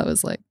just thought that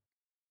was like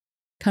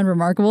kind of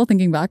remarkable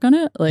thinking back on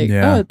it. Like,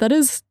 oh, that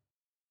is,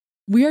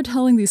 we are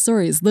telling these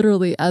stories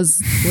literally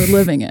as we're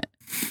living it.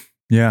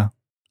 Yeah.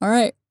 All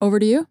right. Over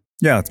to you.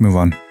 Yeah, let's move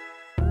on.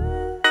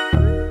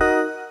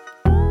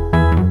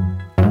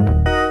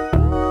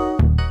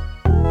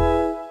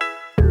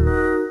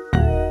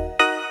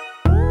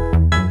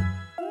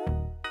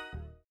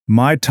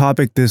 My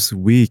topic this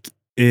week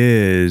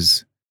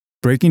is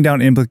breaking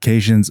down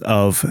implications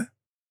of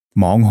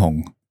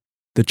Monghong,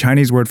 the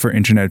Chinese word for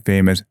internet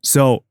famous.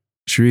 So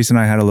Charisse and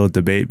I had a little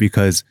debate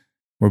because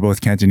we're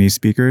both Cantonese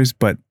speakers,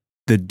 but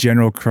the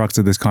general crux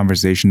of this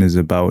conversation is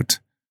about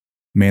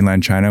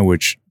mainland China,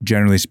 which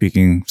generally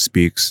speaking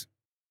speaks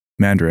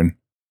Mandarin.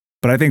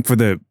 But I think for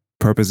the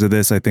purpose of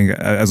this, I think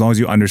as long as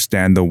you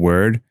understand the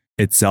word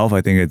itself,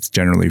 I think it's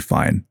generally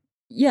fine.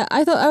 Yeah,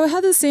 I thought I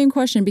had the same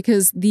question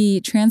because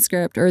the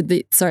transcript or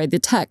the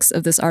text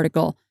of this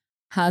article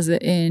has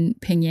it in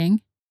Pinyin,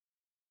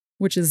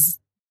 which is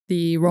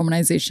the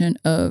romanization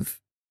of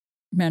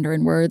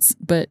Mandarin words.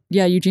 But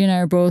yeah, Eugene and I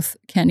are both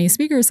Cantonese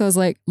speakers, so I was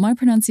like, my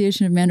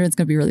pronunciation of Mandarin is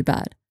going to be really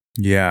bad.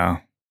 Yeah.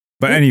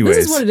 But anyways.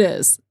 This is what it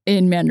is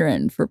in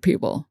Mandarin for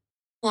people.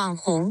 网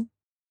红.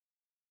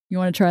 You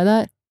want to try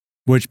that?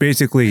 Which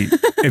basically,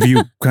 if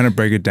you kind of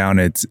break it down,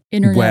 it's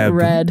Internet web.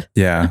 red.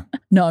 Yeah.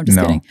 No, I'm just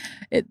kidding.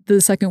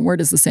 The second word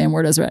is the same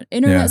word as red.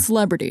 Internet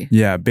celebrity.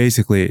 Yeah,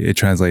 basically it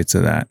translates to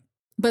that.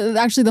 But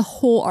actually the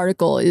whole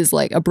article is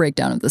like a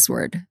breakdown of this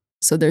word.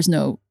 So there's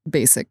no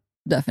basic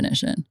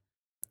definition.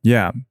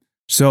 Yeah.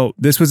 So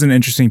this was an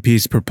interesting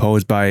piece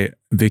proposed by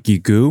Vicky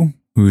Gu,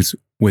 who's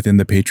within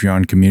the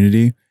Patreon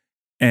community.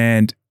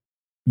 And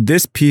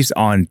this piece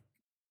on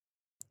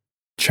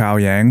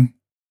Chaoyang,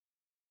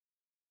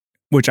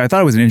 which I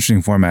thought was an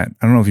interesting format.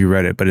 I don't know if you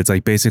read it, but it's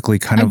like basically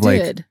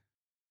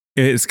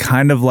it's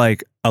kind of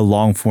like a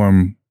long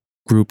form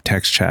group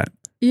text chat.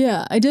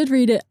 Yeah, I did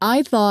read it.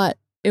 I thought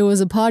it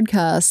was a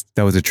podcast.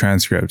 That was a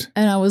transcript.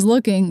 And I was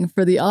looking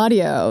for the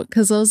audio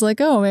because I was like,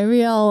 oh,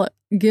 maybe I'll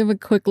give a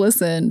quick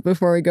listen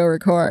before we go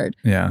record.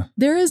 Yeah.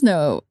 There is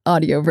no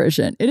audio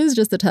version. It is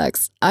just the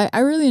text. I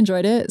really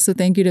enjoyed it. So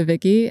thank you to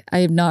Vicky. I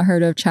have not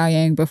heard of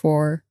Chaoyang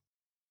before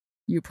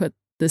you put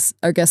this.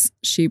 I guess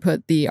she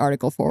put the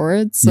article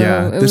forward. So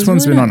yeah, this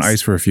one's really been on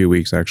ice for a few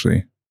weeks,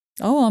 actually.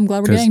 Oh, I'm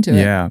glad we're getting to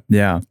it. Yeah,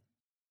 yeah.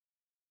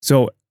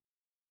 So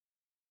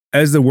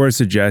as the word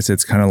suggests,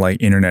 it's kind of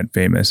like internet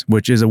famous,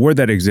 which is a word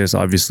that exists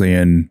obviously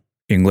in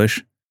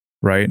English,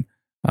 right?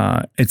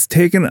 It's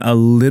taken a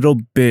little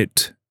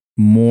bit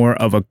more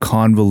of a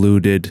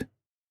convoluted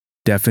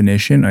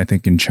definition, I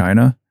think, in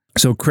China.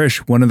 So Krish,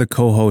 one of the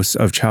co-hosts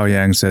of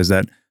Chaoyang, says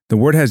that the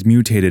word has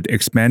mutated,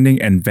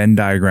 expanding and Venn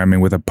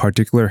diagramming with a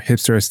particular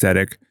hipster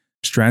aesthetic,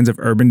 strands of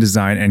urban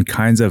design, and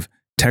kinds of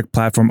tech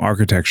platform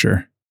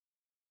architecture.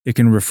 It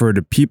can refer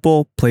to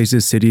people,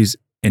 places, cities,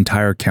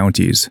 entire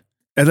counties.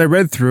 As I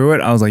read through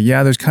it, I was like,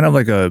 yeah, there's kind of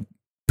like a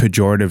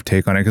pejorative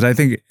take on it. Because I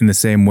think in the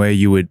same way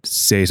you would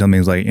say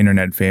something's like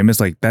internet famous,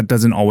 like that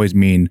doesn't always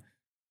mean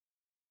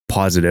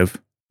positive,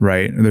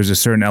 right? There's a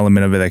certain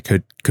element of it that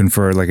could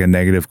confer like a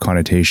negative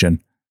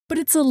connotation. But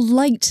it's a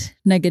light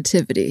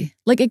negativity.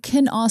 Like it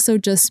can also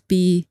just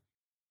be,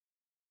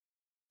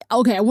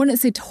 okay, I wouldn't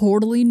say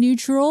totally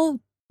neutral,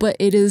 but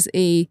it is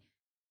a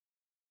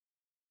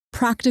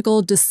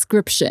practical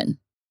description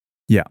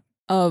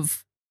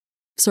of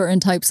certain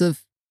types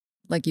of,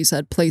 like you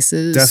said,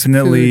 places,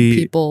 definitely food,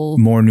 people.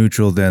 More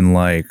neutral than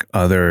like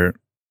other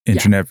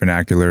internet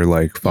vernacular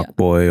like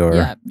fuckboy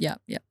or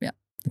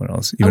what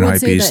else? Even I would hypebeast.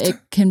 say that it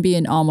can be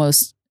an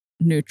almost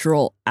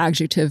neutral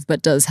adjective,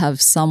 but does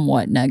have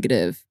somewhat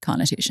negative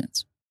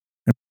connotations.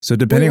 So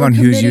depending on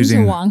who's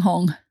using Wang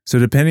Hong. So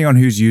depending on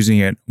who's using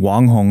it,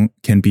 Wang Hong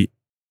can be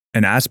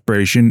an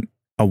aspiration,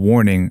 a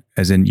warning,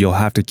 as in you'll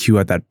have to queue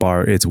at that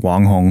bar, it's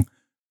Wang Hong,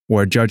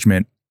 or a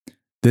judgment.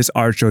 This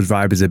art show's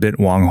vibe is a bit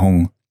Wang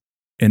Hong.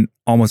 In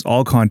almost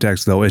all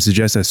contexts, though, it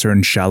suggests a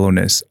certain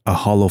shallowness, a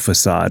hollow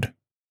facade.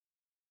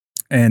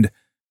 And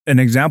an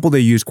example they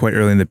use quite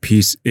early in the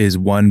piece is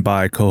one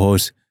by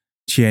co-host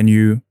Tian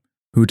Yu,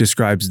 who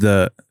describes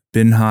the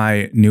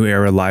Binhai New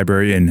Era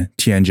Library in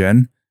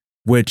Tianjin,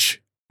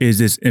 which is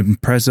this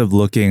impressive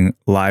looking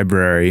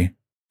library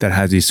that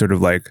has these sort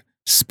of like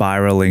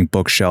spiraling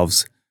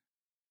bookshelves.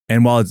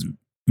 And while it's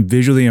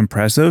visually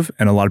impressive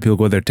and a lot of people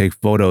go there to take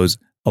photos,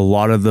 a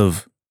lot of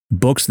the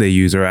books they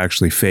use are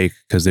actually fake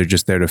because they're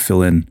just there to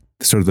fill in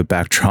sort of the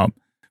backdrop,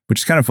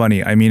 which is kind of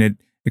funny. I mean,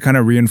 it kind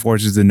of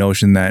reinforces the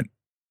notion that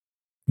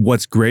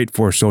what's great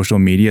for social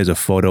media as a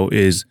photo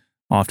is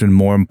often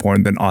more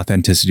important than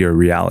authenticity or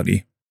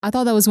reality. I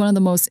thought that was one of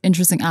the most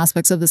interesting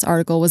aspects of this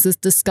article was this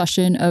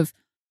discussion of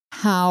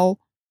how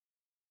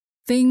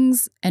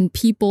things and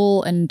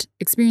people and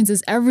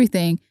experiences,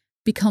 everything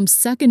becomes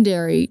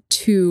secondary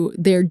to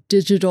their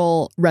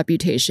digital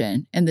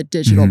reputation and the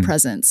digital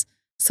presence.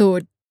 So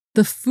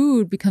the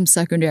food becomes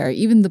secondary.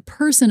 Even the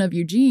person of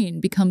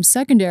Eugene becomes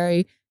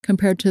secondary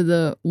compared to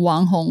the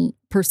Wang Hong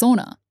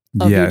persona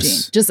of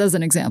Eugene, just as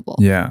an example.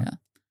 Yeah.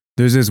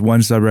 There's this one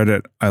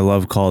subreddit I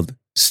love called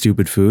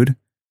Stupid Food,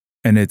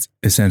 and it's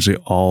essentially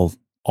all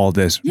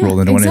this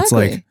rolled into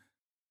one.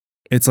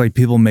 It's like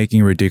people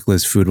making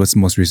ridiculous food. What's the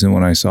most recent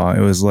one I saw?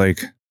 It's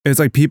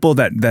like people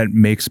that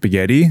make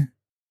spaghetti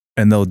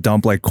and they'll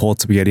dump like cold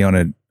spaghetti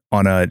on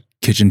a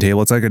kitchen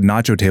table. It's like a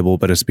nacho table,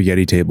 but a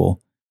spaghetti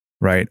table,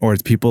 right? Or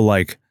it's people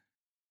like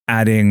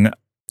adding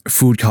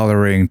food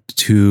coloring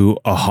to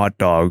a hot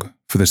dog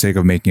for the sake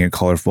of making it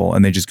colorful,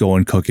 and they just go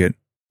and cook it,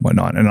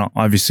 whatnot. And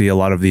obviously a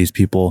lot of these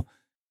people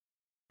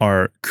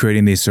are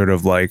creating these sort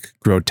of like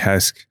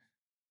grotesque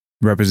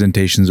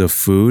representations of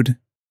food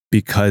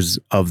because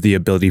of the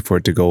ability for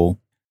it to go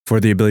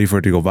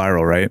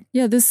viral, right?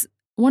 Yeah, this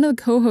one of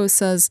the co-hosts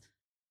says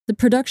the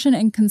production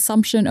and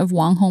consumption of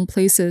Wang Hong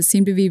places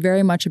seem to be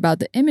very much about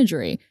the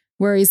imagery,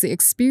 whereas the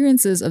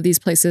experiences of these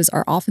places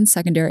are often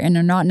secondary and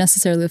are not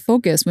necessarily the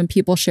focus when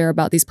people share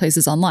about these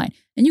places online.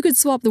 And you could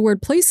swap the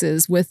word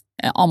places with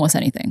almost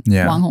anything.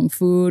 Yeah. Wanghong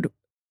food,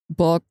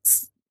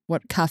 books,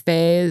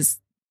 cafes,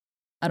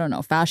 I don't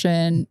know,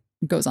 fashion,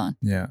 goes on.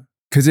 Yeah.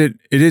 Because it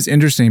is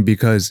interesting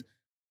because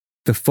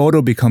the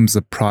photo becomes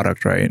the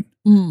product, right?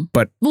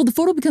 But the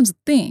photo becomes a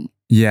thing.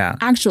 Yeah.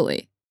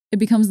 Actually, it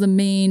becomes the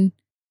main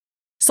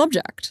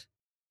subject.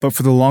 But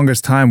for the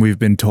longest time, we've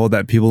been told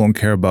that people don't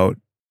care about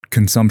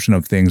consumption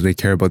of things. They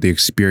care about the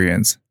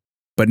experience.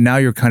 But now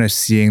you're kind of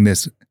seeing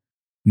this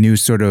new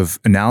sort of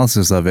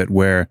analysis of it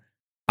where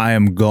I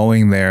am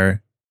going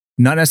there,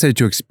 not necessarily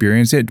to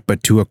experience it,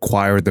 but to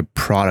acquire the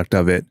product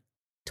of it.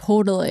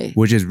 Totally.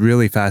 Which is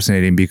really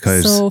fascinating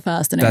because so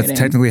fascinating. That's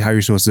technically how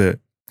you're supposed to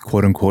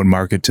quote unquote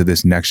market to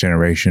this next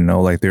generation.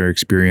 Oh, like they're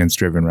experience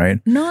driven, right?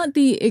 Not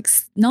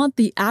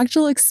the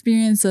actual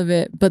experience of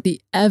it, but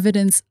the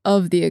evidence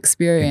of the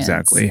experience.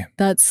 Exactly.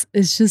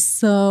 It's just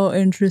so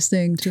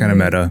interesting to me. Kind of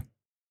meta.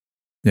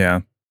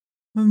 Yeah.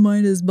 My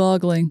mind is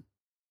boggling.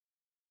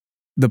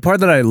 The part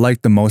that I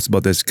liked the most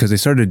about this, because they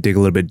started to dig a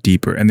little bit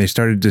deeper and they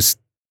started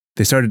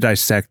to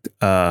dissect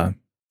the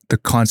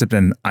concept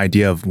and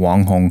idea of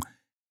Wanghong,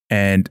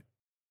 and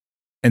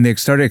they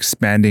started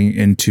expanding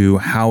into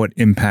how it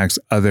impacts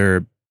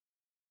other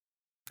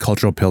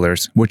cultural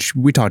pillars, which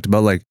we talked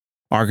about, like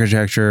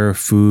architecture,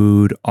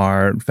 food,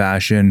 art,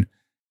 fashion,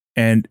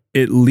 and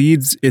it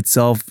leads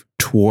itself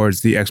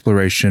towards the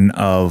exploration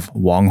of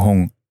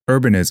Wanghong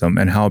urbanism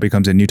and how it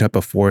becomes a new type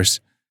of force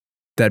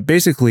that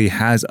basically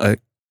has a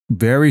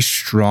very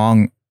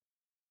strong,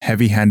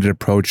 heavy-handed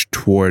approach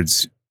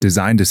towards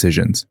design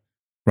decisions,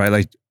 right?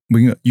 Like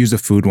we can use the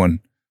food one,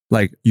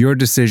 like your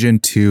decision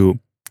to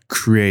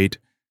create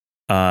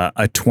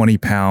a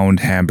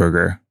 20-pound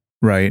hamburger,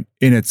 right,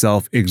 in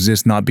itself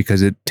exists not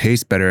because it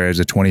tastes better as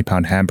a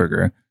 20-pound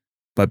hamburger,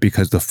 but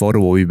because the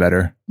photo will be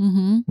better,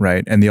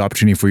 right? And the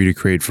opportunity for you to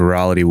create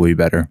virality will be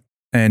better.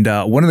 And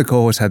one of the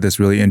co-hosts had this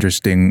really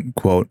interesting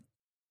quote.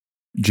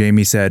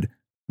 Jamie said,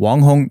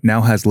 Wanghong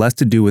now has less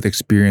to do with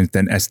experience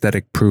than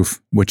aesthetic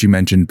proof, which you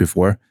mentioned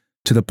before,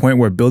 to the point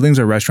where buildings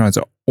or restaurants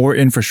or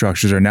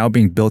infrastructures are now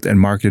being built and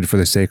marketed for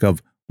the sake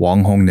of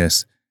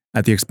Wanghongness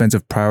at the expense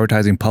of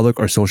prioritizing public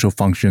or social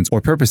functions or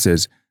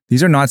purposes.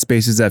 These are not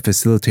spaces that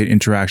facilitate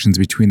interactions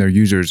between their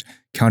users,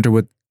 counter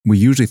what we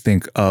usually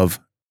think of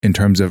in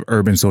terms of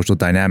urban social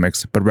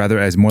dynamics, but rather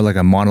as more like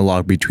a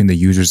monologue between the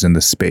users and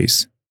the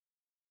space.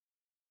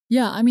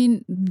 Yeah, I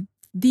mean,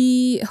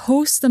 the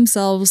hosts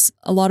themselves,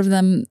 a lot of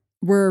them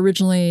were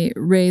originally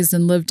raised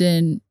and lived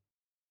in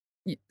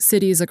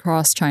cities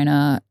across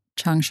China,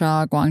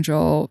 Changsha,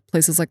 Guangzhou,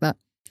 places like that.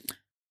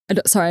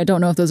 I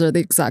don't know if those are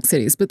the exact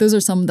cities, but those are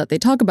some that they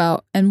talk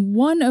about. And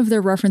one of their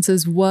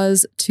references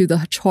was to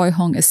the Choi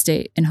Hong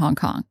estate in Hong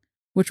Kong,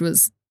 which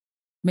was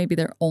maybe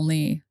their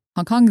only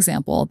Hong Kong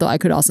example, though I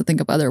could also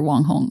think of other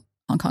Hong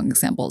Kong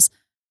examples.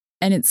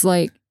 And it's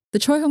like the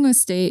Choi Hong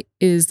estate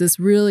is this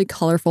really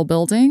colorful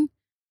building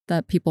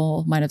that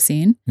people might have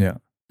seen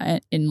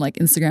in like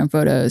Instagram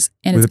photos.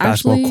 And with it's a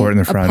basketball actually court in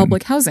the front. A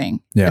public housing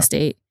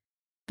estate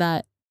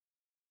that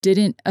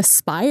didn't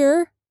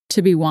aspire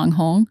to be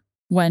Wanghong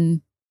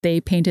when they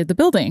painted the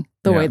building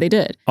the way they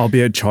did.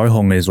 Albeit Choi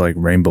Hong is like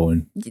rainbow.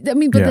 And I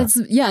mean, but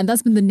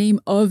that's been the name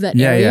of that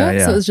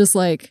area. So it's just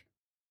like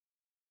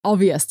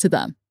obvious to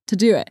them to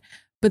do it.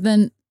 But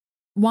then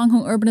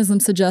Wanghong urbanism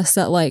suggests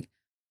that like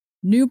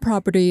new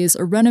properties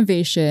or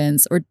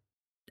renovations or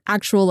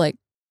actual like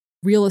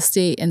real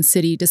estate and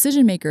city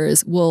decision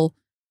makers will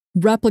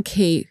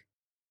replicate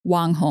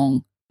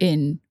Wanghong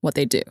in what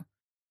they do.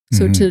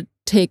 So to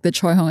take the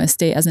Choi Hong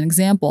estate as an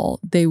example,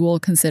 they will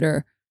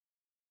consider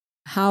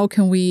how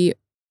can we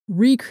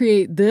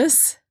recreate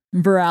this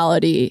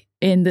virality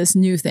in this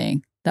new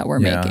thing that we're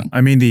making?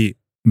 I mean, the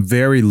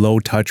very low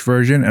touch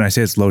version, and I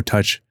say it's low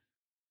touch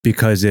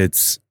because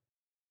it's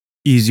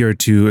easier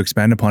to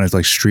expand upon, is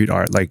like street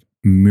art, like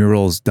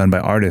murals done by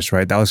artists,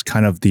 right? That was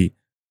kind of the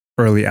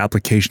early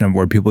application of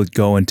where people would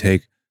go and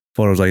take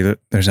photos. Like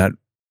there's that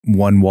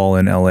one wall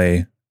in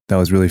LA that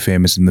was really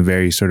famous in the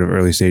very sort of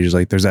early stages.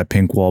 Like there's that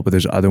pink wall, but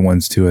there's other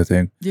ones too, I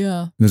think.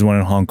 Yeah. There's one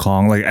in Hong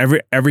Kong. Like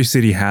every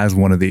city has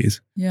one of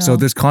these. Yeah. So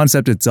this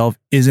concept itself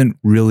isn't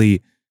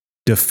really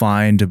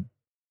defined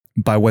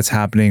by what's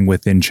happening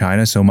within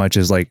China so much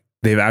as like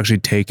they've actually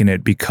taken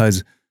it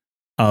because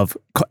of,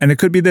 and it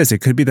could be this, it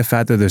could be the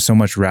fact that there's so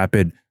much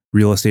rapid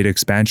real estate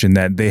expansion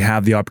that they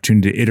have the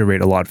opportunity to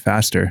iterate a lot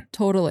faster.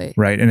 Totally.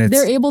 Right. And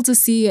they're able to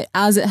see it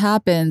as it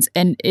happens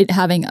and it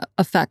having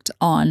effect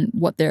on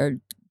what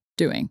they're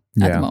doing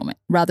at the moment,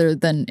 rather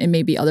than it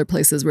may be other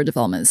places where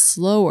development is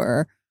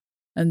slower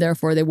and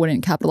therefore they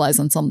wouldn't capitalize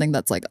on something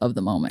that's like of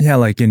the moment. Yeah,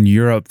 like in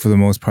Europe, for the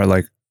most part,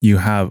 like you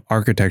have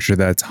architecture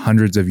that's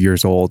hundreds of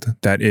years old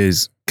that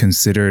is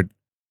considered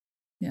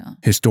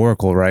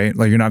historical, right?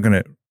 Like you're not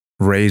going to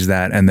raise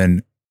that and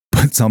then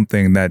put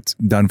something that's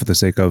done for the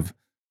sake of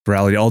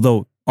virality,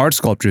 although art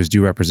sculptures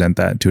do represent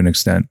that to an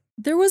extent.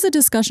 There was a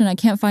discussion, I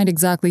can't find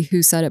exactly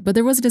who said it, but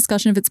there was a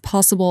discussion if it's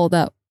possible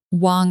that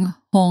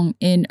Wanghong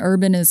in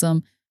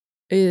urbanism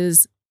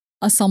is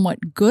a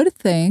somewhat good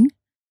thing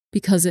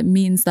because it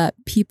means that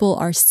people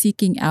are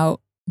seeking out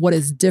what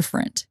is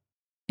different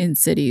in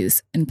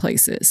cities and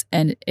places.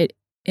 And it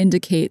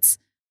indicates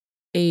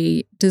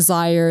a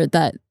desire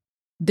that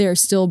there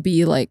still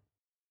be like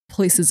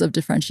places of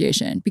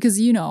differentiation. Because,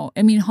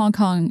 I mean, Hong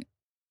Kong,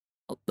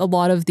 a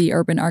lot of the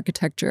urban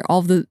architecture, a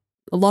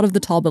lot of the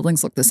tall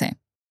buildings look the same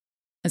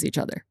as each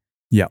other.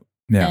 Yeah.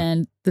 Yeah.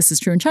 And this is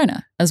true in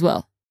China as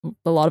well.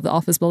 A lot of the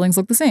office buildings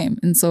look the same.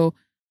 And so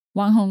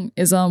Wang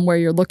Hong-ism, where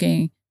you're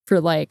looking for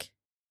like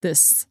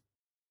this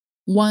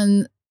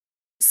one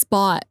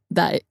spot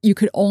that you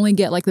could only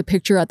get like the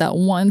picture at that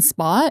one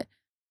spot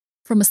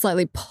from a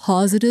slightly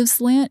positive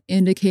slant,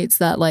 indicates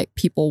that like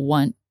people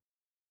want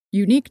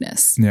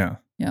uniqueness. Yeah.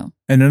 Yeah.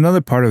 And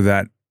another part of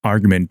that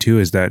argument too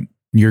is that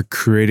you're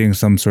creating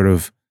some sort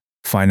of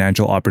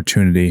financial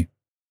opportunity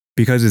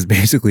because it's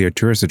basically a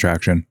tourist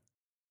attraction,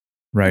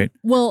 right?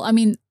 Well, I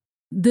mean,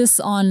 this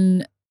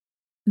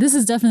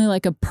is definitely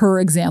like a per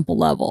example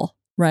level,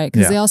 right?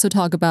 Because they also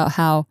talk about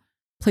how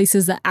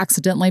places that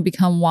accidentally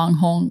become Wang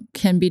Hong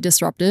can be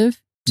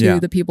disruptive to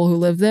the people who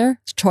live there.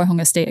 Choi Hong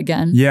Estate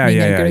again, being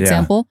a good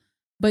example.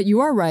 But you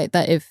are right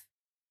that if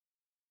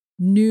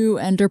new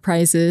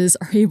enterprises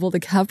are able to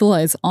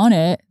capitalize on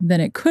it, then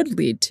it could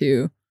lead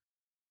to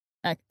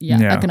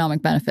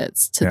economic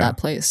benefits to that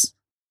place.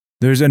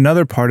 There's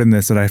another part in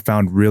this that I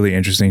found really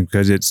interesting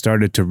because it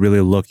started to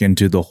really look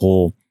into the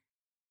whole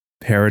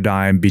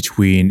paradigm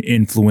between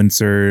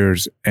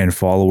influencers and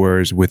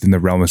followers within the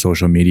realm of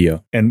social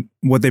media. And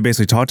what they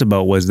basically talked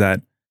about was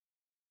that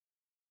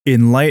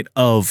in light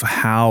of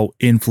how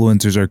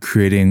influencers are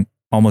creating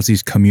almost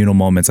these communal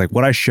moments, like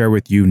what I share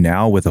with you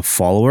now with a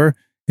follower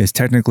is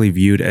technically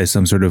viewed as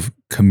some sort of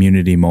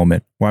community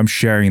moment where I'm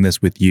sharing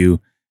this with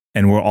you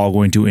and we're all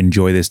going to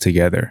enjoy this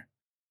together.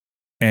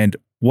 And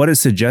what it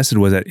suggested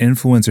was that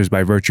influencers,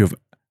 by virtue of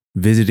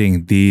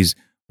visiting these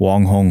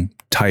Wang Hong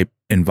type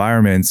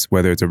environments,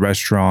 whether it's a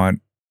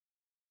restaurant,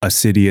 a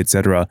city,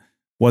 etc.,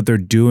 what they're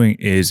doing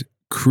is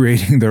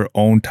creating their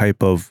own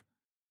type of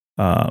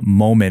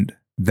moment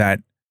that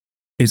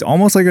is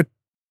almost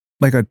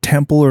like a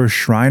temple or a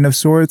shrine of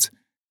sorts.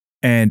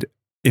 And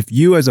if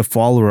you as a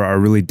follower are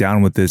really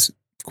down with this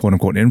quote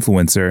unquote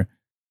influencer,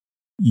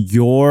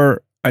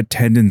 your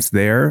attendance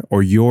there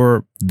or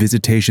your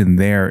visitation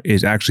there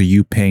is actually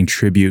you paying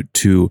tribute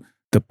to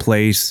the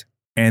place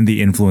and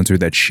the influencer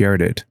that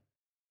shared it.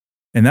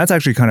 And that's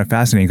actually kind of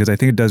fascinating because I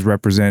think it does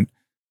represent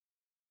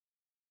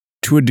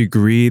to a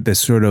degree the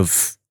sort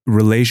of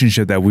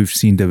relationship that we've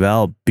seen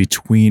develop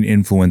between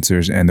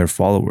influencers and their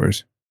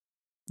followers.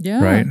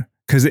 Yeah. Right?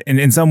 Because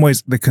in some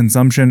ways, the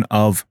consumption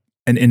of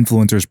an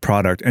influencer's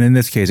product, and in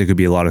this case, it could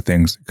be a lot of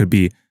things. It could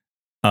be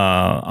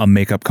a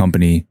makeup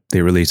company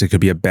they release. It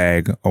could be a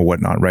bag or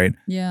whatnot, right?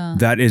 Yeah.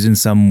 That is in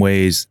some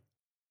ways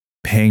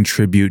paying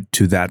tribute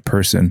to that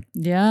person.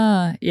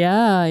 Yeah.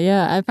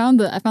 I found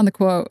the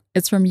quote.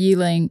 It's from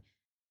Yiling.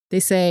 They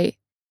say,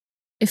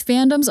 if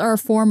fandoms are a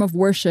form of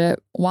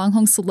worship, Wang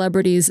Hong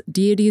celebrities,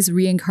 deities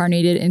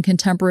reincarnated in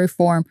contemporary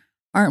form,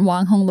 aren't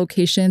Wang Hong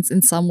locations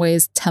in some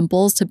ways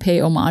temples to pay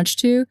homage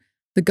to?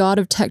 The god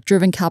of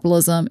tech-driven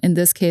capitalism, in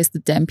this case the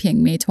Denping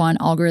Meituan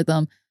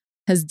algorithm,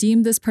 has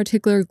deemed this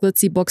particular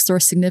glitzy bookstore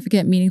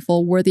significant,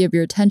 meaningful, worthy of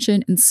your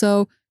attention, and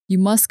so you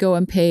must go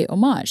and pay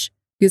homage.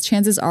 Because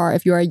chances are,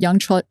 if you are a young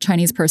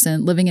Chinese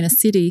person living in a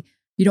city,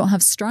 you don't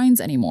have shrines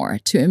anymore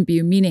to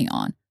imbue meaning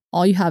on.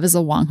 All you have is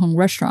a Wang Hong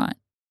restaurant.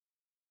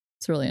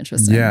 It's really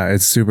interesting. Yeah,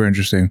 it's super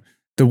interesting.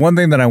 The one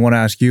thing that I want to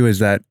ask you is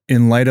that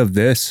in light of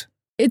this,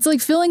 it's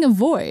like filling a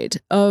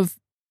void of,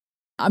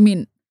 I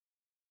mean,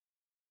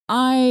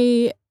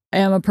 I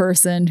am a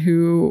person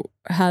who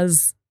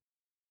has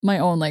my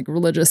own like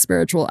religious,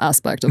 spiritual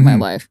aspect of my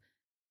life.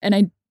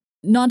 And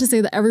not to say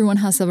that everyone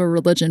has to have a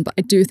religion, but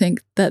I do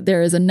think that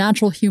there is a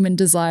natural human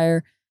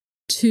desire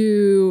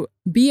to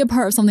be a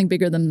part of something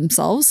bigger than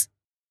themselves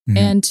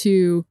and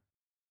to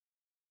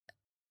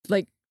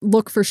like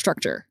look for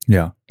structure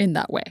in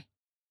that way.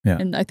 Yeah.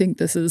 And I think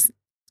this is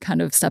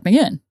kind of stepping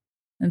in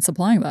and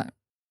supplying that.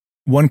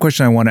 One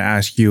question I want to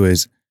ask you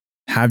is,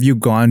 have you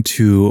gone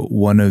to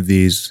one of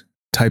these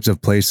types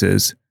of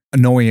places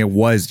knowing it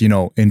was,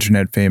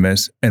 internet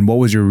famous? And what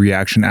was your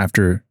reaction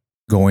after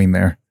going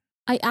there?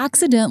 I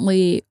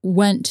accidentally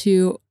went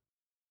to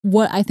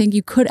what I think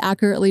you could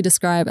accurately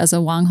describe as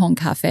a Wang Hong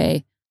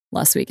cafe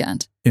last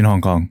weekend. In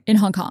Hong Kong? In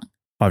Hong Kong.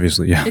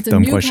 Obviously, yeah. It's a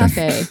new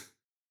cafe.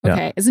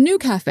 Okay, it's a new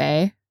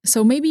cafe.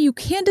 So maybe you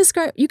can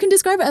describe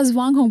it as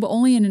Wang Hong, but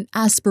only in an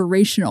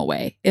aspirational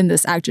way in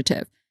this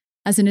adjective.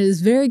 As in, it is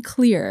very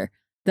clear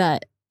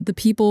that the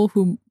people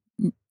who,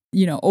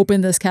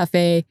 opened this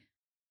cafe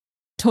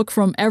took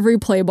from every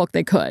playbook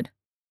they could.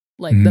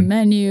 Like the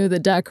menu, the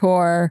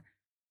decor,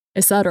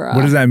 etc.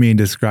 What does that mean?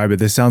 Describe it.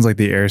 This sounds like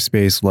the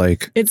airspace,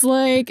 like... It's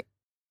like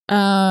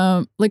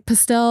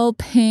pastel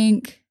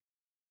pink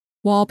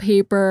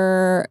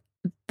wallpaper,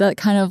 that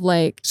kind of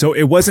like So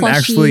it wasn't plushy,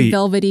 actually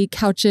velvety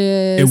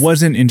couches. It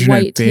wasn't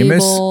internet white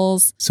famous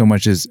tables. so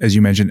much as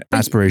you mentioned,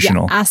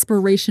 aspirational. Yeah,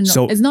 aspirational.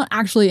 So- it's not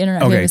actually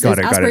internet Okay, famous. got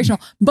It's it, got it.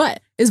 aspirational,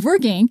 but it's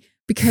working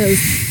because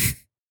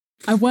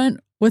I went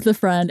with a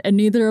friend and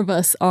neither of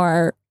us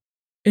are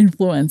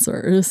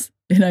influencers.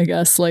 And I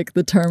guess like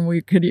the term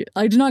we could use.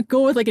 I did not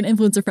go with like an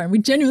influencer friend. We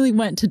genuinely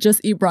went to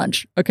just eat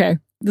brunch. Okay.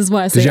 This is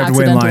why I say Did you have to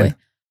wait in accidentally. line?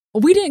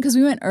 Well, we didn't because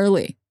we went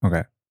early.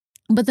 Okay.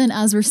 But then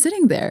as we're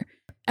sitting there,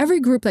 every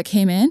group that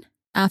came in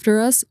after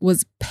us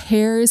was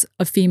pairs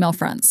of female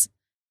friends.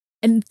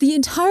 And the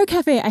entire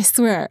cafe, I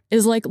swear,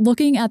 is like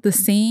looking at the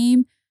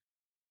same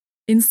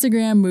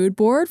Instagram mood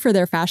board for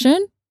their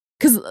fashion.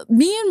 Because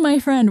me and my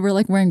friend were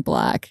like wearing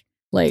black,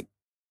 like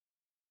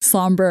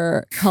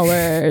somber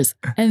colors.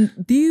 And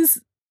these,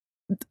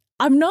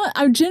 I'm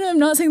genuinely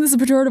not saying this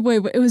in a pejorative way,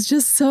 but it was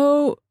just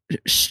so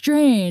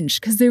strange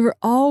because they were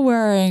all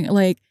wearing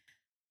like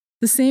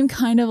the same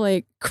kind of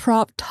like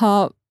crop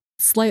top,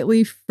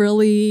 slightly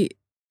frilly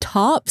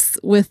tops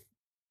with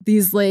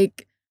these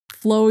like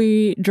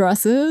flowy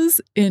dresses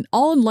in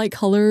light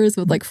colors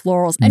with like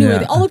florals. Anyway, Yeah.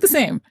 they all look the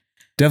same.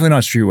 Definitely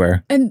not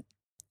streetwear. And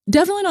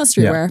definitely not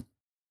streetwear.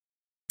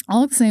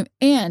 All look the same.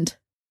 And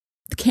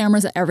the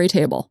cameras at every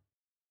table,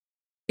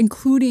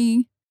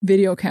 including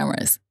video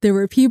cameras. There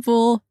were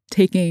people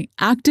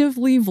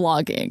actively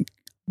vlogging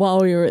while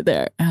we were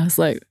there. And I was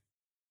like,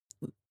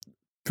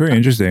 Very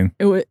interesting.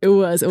 it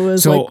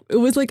was So-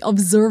 like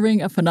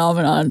observing a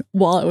phenomenon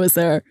while it was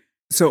there.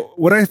 So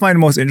what I find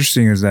most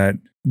interesting is that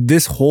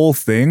this whole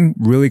thing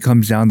really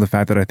comes down to the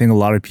fact that I think a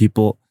lot of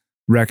people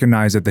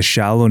recognize that the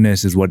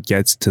shallowness is what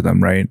gets to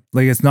them, right?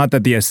 Like it's not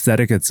that the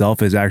aesthetic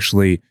itself is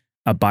actually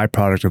a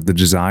byproduct of the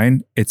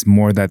design. It's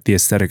more that the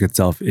aesthetic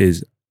itself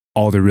is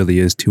all there really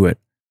is to it.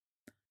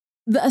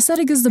 The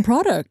aesthetic is the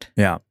product.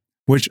 Yeah.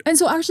 Which, And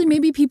so actually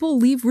maybe people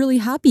leave really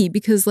happy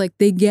because like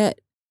they get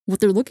what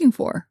they're looking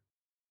for.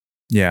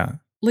 yeah.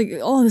 Like,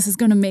 oh, this is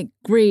going to make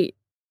great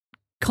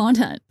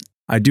content.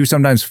 I do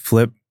sometimes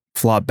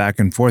flop back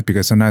and forth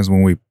because sometimes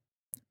when we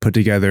put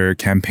together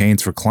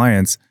campaigns for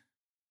clients,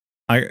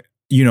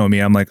 you know me,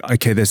 I'm like,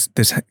 okay, this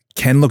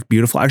can look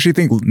beautiful. I actually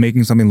think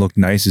making something look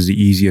nice is the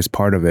easiest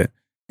part of it.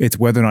 It's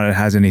whether or not it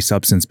has any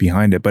substance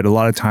behind it. But a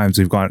lot of times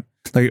we've got,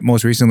 like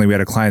most recently we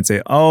had a client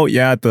say, oh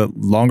yeah, the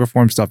longer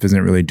form stuff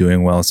isn't really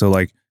doing well. So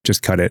like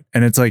just cut it.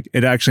 And it's like,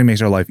 it actually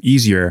makes our life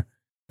easier,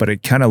 but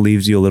it kind of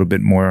leaves you a little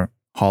bit more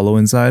hollow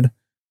inside.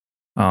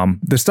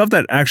 The stuff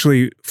that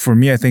actually, for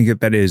me, I think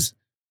that is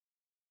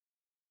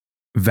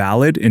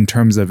valid in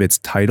terms of its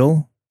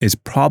title is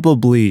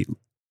probably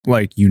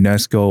like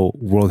UNESCO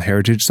World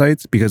Heritage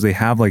Sites because they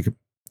have like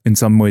in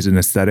some ways an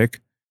aesthetic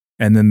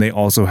and then they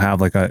also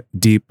have like a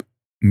deep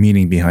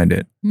meaning behind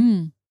it.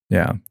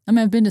 Yeah. I mean,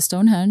 I've been to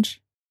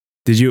Stonehenge.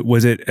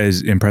 Was it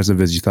as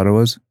impressive as you thought it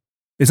was?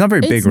 It's not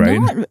very big,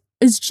 right?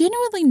 It's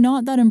genuinely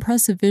not that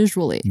impressive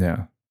visually.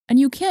 Yeah. And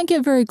you can't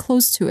get very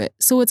close to it.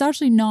 So it's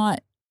actually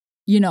not,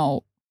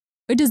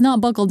 it does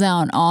not buckle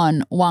down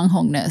on Wang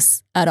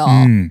Hongness at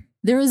all.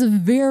 There is a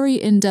very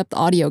in-depth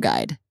audio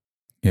guide.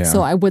 Yeah.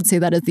 So I would say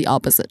that is the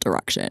opposite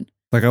direction.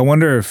 Like I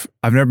wonder if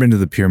I've never been to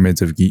the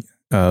pyramids of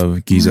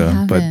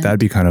Giza, but haven't. that'd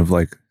be kind of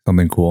like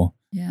something cool.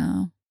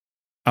 Yeah.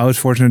 I was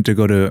fortunate to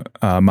go to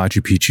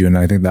Machu Picchu, and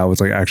I think that was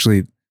like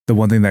actually the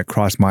one thing that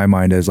crossed my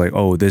mind as like,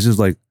 oh, this is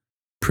like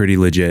pretty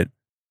legit.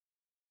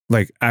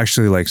 Like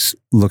actually, like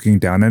looking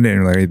down at it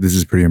and like, this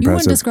is pretty You wouldn't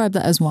impressive. describe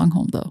that as Wang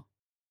Hong though.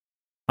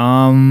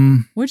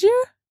 Would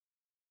you?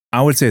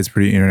 I would say it's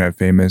pretty internet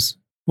famous.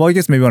 Well, I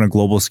guess maybe on a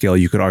global scale,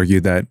 you could argue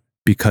that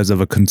because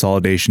of a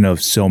consolidation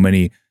of so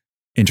many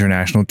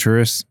international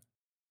tourists.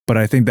 But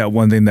I think that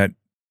one thing that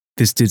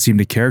this did seem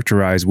to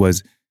characterize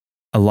was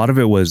a lot of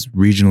it was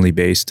regionally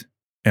based.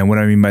 And what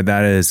I mean by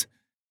that is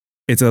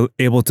it's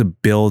able to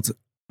build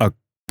a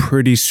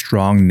pretty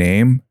strong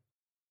name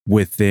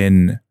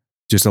within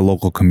just a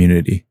local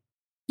community.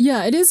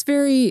 Yeah, it is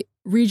very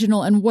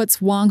regional. And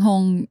what's Wang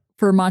Hong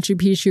for Machu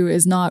Picchu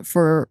is not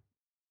for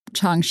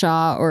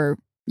Changsha or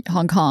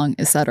Hong Kong,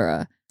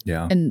 etc.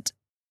 Yeah. And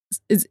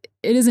it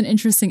is an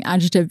interesting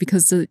adjective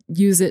because to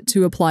use it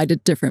to apply to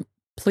different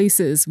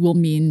places will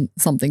mean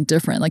something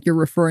different. Like you're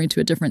referring to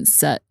a different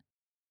set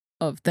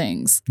of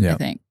things, Yeah. I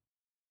think.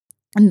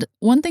 And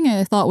one thing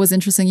I thought was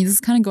interesting, this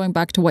is kind of going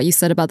back to what you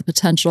said about the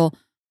potential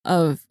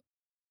of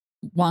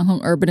Wang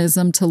Hong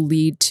urbanism to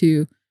lead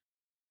to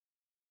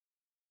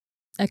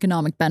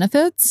economic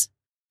benefits,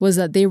 was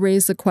that they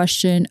raised the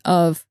question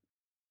of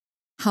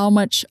how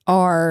much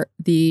are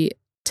the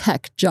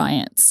tech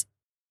giants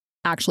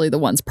actually the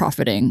ones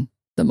profiting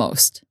the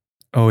most.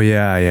 Oh,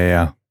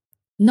 yeah.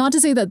 Not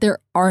to say that there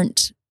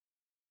aren't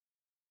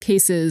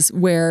cases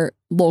where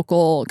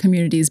local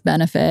communities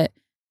benefit,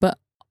 but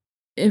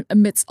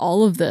amidst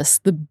all of this,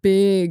 the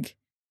big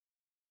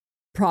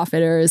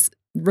profiters,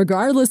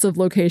 regardless of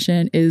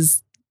location,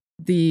 is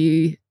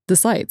the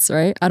sites,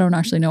 right? I don't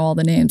actually know all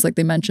the names. Like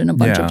they mention a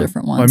bunch of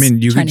different ones. I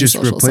mean, you could Chinese just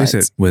social replace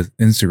sites. it with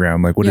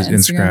Instagram. Like what is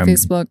Instagram?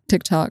 Facebook,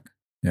 TikTok,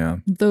 Yeah.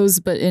 those,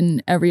 but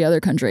in every other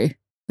country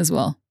as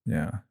well.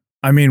 Yeah.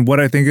 I mean, what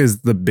I think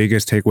is the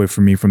biggest takeaway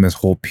for me from this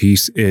whole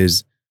piece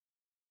is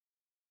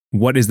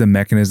what is the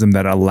mechanism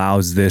that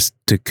allows this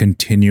to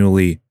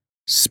continually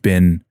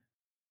spin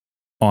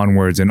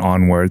onwards and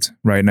onwards,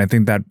 right? And I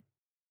think that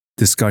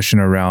discussion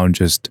around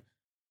just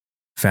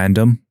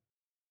fandom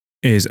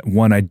is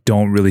one I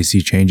don't really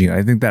see changing.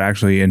 I think that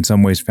actually in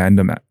some ways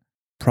fandom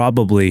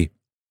probably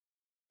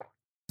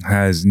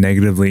has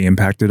negatively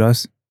impacted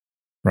us,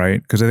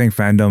 right? Because I think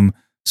fandom,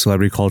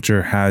 celebrity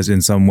culture has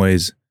in some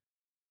ways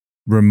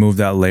removed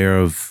that layer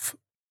of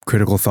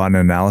critical thought and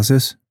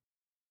analysis.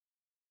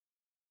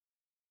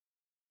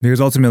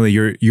 Because ultimately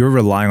you're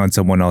relying on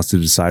someone else to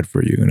decide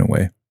for you in a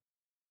way.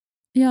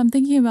 Yeah, I'm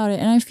thinking about it.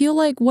 And I feel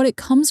like what it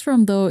comes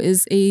from, though,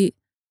 is a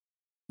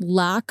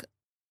lack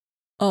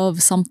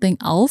of something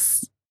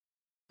else.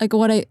 Like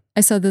what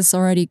I said this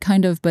already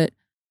kind of, but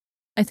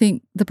I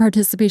think the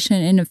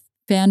participation in a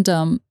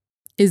fandom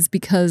is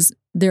because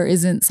there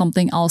isn't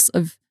something else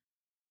of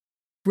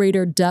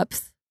greater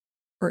depth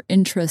or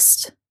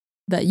interest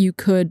that you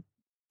could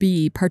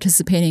be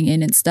participating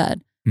in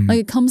instead. Mm-hmm. Like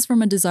it comes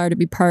from a desire to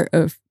be part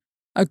of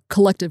a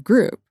collective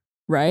group,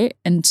 right?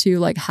 And to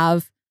like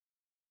have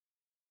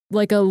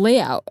like a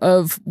layout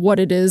of what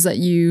it is that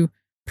you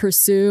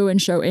pursue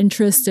and show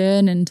interest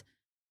in and,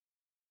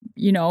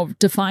 you know,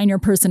 define your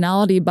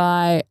personality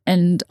by.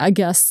 And I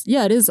guess,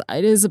 yeah, it is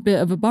a bit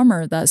of a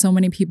bummer that so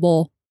many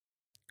people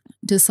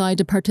decide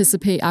to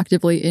participate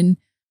actively in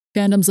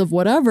fandoms of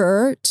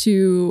whatever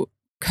to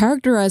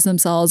characterize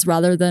themselves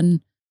rather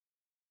than,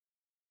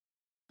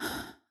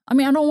 I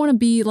mean, I don't want to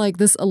be like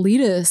this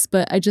elitist,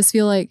 but I just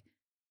feel like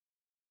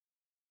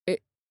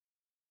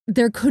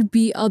there could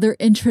be other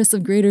interests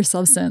of greater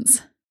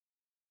substance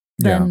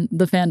than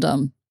the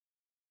fandom.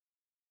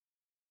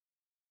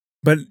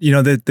 But, you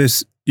know, that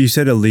this, you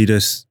said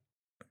elitist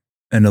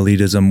and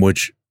elitism,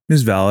 which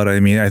is valid. I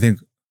mean, I think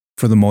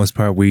for the most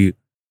part,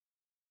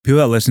 people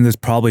that listen to this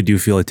probably do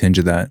feel a tinge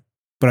of that.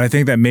 But I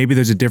think that maybe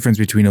there's a difference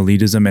between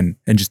elitism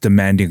and just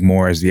demanding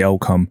more as the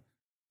outcome.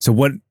 So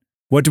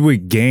what do we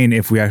gain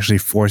if we actually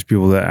force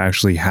people to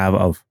actually have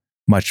a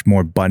much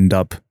more buttoned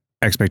up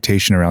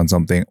expectation around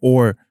something,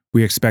 or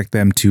we expect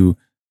them to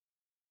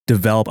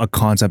develop a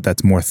concept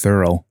that's more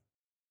thorough?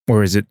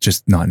 Or is it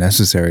just not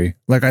necessary?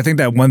 Like, I think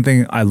that one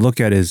thing I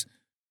look at is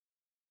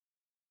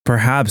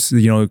perhaps,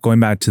 you know, going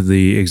back to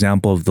the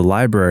example of the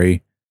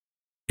library,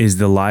 is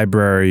the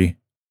library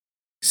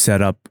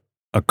set up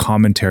a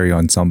commentary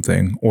on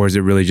something, or is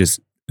it really just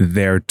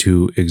there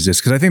to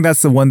exist? Because I think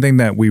that's the one thing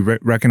that we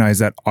recognize,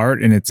 that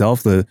art in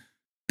itself, the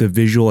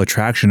visual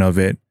attraction of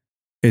it,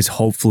 is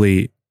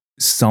hopefully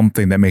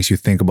something that makes you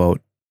think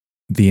about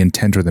the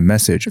intent or the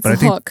message. It's but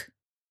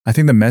I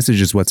think the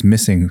message is what's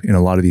missing in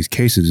a lot of these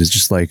cases. It's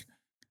just like,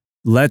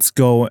 let's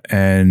go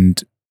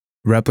and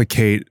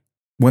replicate.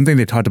 One thing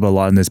they talked about a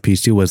lot in this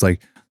piece too was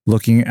like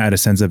looking at a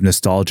sense of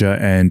nostalgia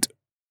and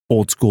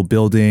old school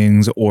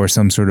buildings or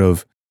some sort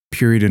of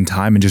period in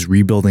time and just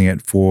rebuilding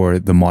it for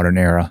the modern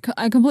era.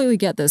 I completely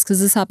get this because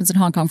this happens in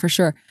Hong Kong for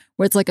sure,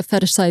 where it's like a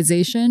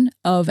fetishization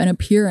of an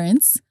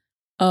appearance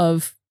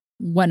of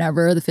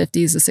whenever, the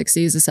 50s, the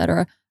 60s,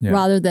 etc.,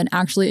 rather than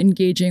actually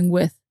engaging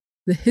with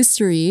the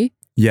history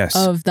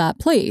of that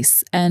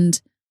place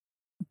and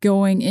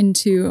going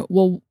into,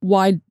 well,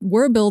 why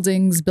were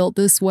buildings built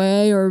this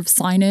way, or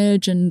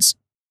signage and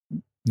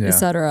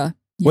etc.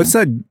 What's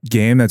that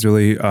game that's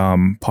really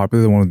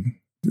popular? The one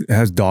it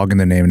has dog in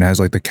the name and it has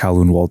like the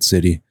Kowloon Walled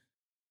City.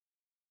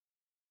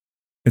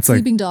 It's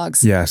Sleeping like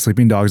Dogs. Yeah,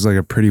 Sleeping Dogs is like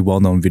a pretty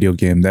well-known video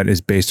game that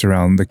is based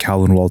around the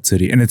Kowloon Walled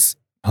City. And it's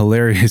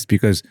hilarious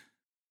because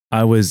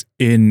I was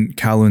in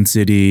Kowloon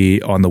City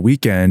on the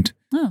weekend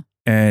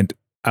and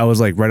I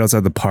was like right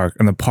outside the park,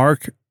 and the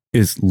park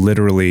is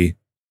literally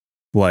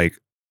like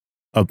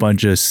a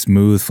bunch of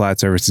smooth flat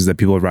surfaces that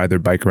people would ride their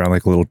bike around,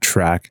 like a little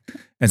track.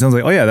 And so I was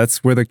like, oh yeah,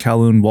 that's where the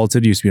Kowloon Walled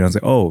City used to be. And I was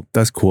like, oh,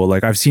 that's cool.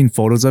 Like I've seen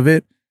photos of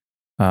it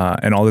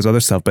and all this other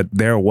stuff, but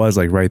there it was,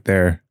 like right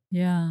there.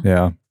 Yeah.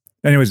 Yeah.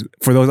 Anyways,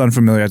 for those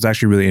unfamiliar, it's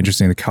actually really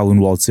interesting. The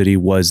Kowloon Walled City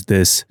was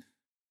this,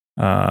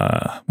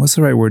 what's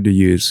the right word to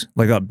use?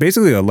 Like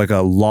basically like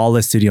a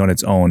lawless city on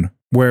its own,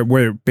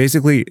 where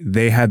basically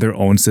they had their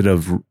own set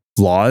of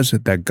laws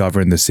that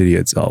govern the city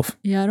itself.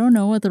 Yeah, I don't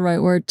know what the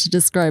right word to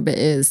describe it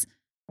is.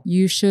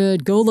 You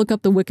should go look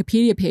up the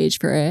Wikipedia page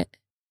for it.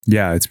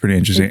 Yeah, it's pretty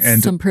interesting.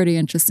 It's some pretty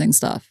interesting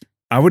stuff.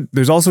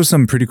 There's also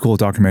some pretty cool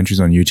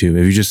documentaries on YouTube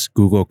if you just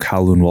Google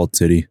Kowloon Walled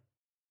City.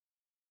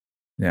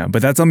 Yeah,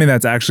 but that's something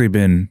that's actually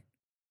been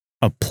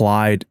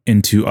applied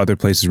into other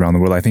places around the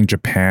world. I think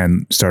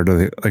Japan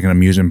started like an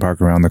amusement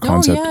park around the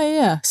concept. Oh,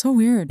 yeah. So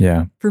weird.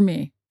 Yeah. For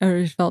me.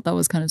 I felt that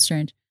was kind of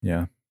strange.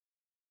 Yeah.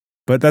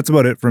 But that's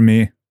about it for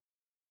me.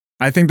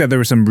 I think that there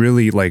were some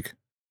really like,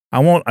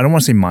 I don't want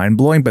to say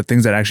mind-blowing, but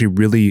things that actually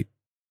really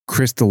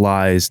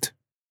crystallized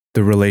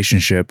the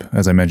relationship.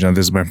 As I mentioned,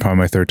 this is probably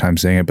my third time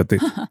saying it, but they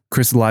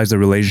crystallized the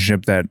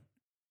relationship that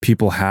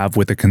people have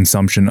with the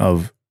consumption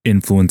of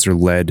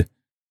influencer-led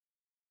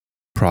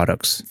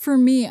products. For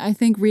me, I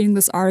think reading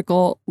this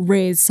article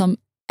raised some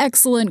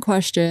excellent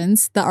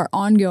questions that are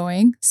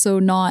ongoing. So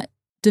not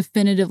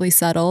definitively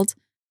settled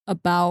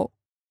about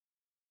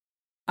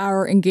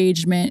our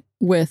engagement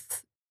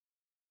with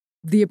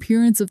the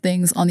appearance of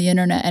things on the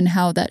internet and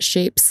how that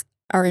shapes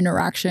our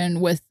interaction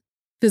with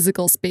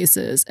physical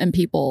spaces and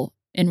people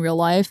in real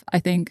life. I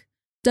think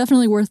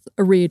definitely worth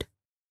a read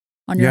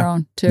on your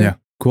own too. Yeah,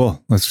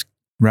 cool. Let's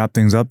wrap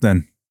things up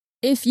then.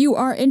 If you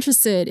are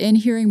interested in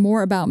hearing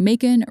more about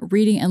Macon,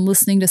 reading and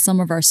listening to some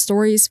of our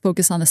stories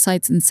focused on the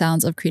sights and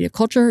sounds of creative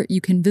culture, you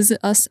can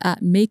visit us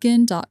at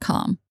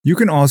macon.com. You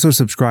can also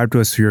subscribe to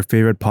us through your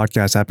favorite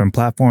podcast app and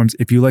platforms.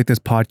 If you like this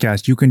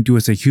podcast, you can do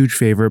us a huge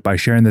favor by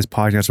sharing this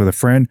podcast with a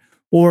friend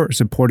or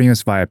supporting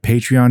us via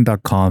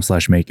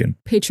patreon.com/Macon.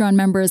 Patreon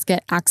members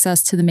get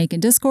access to the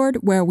Macon Discord,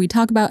 where we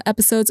talk about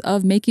episodes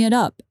of Making It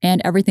Up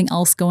and everything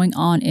else going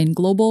on in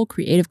global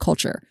creative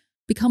culture.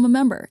 Become a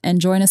member and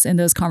join us in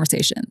those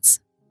conversations.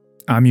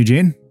 I'm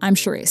Eugene. I'm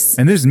Charisse.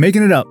 And this is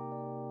Making It Up.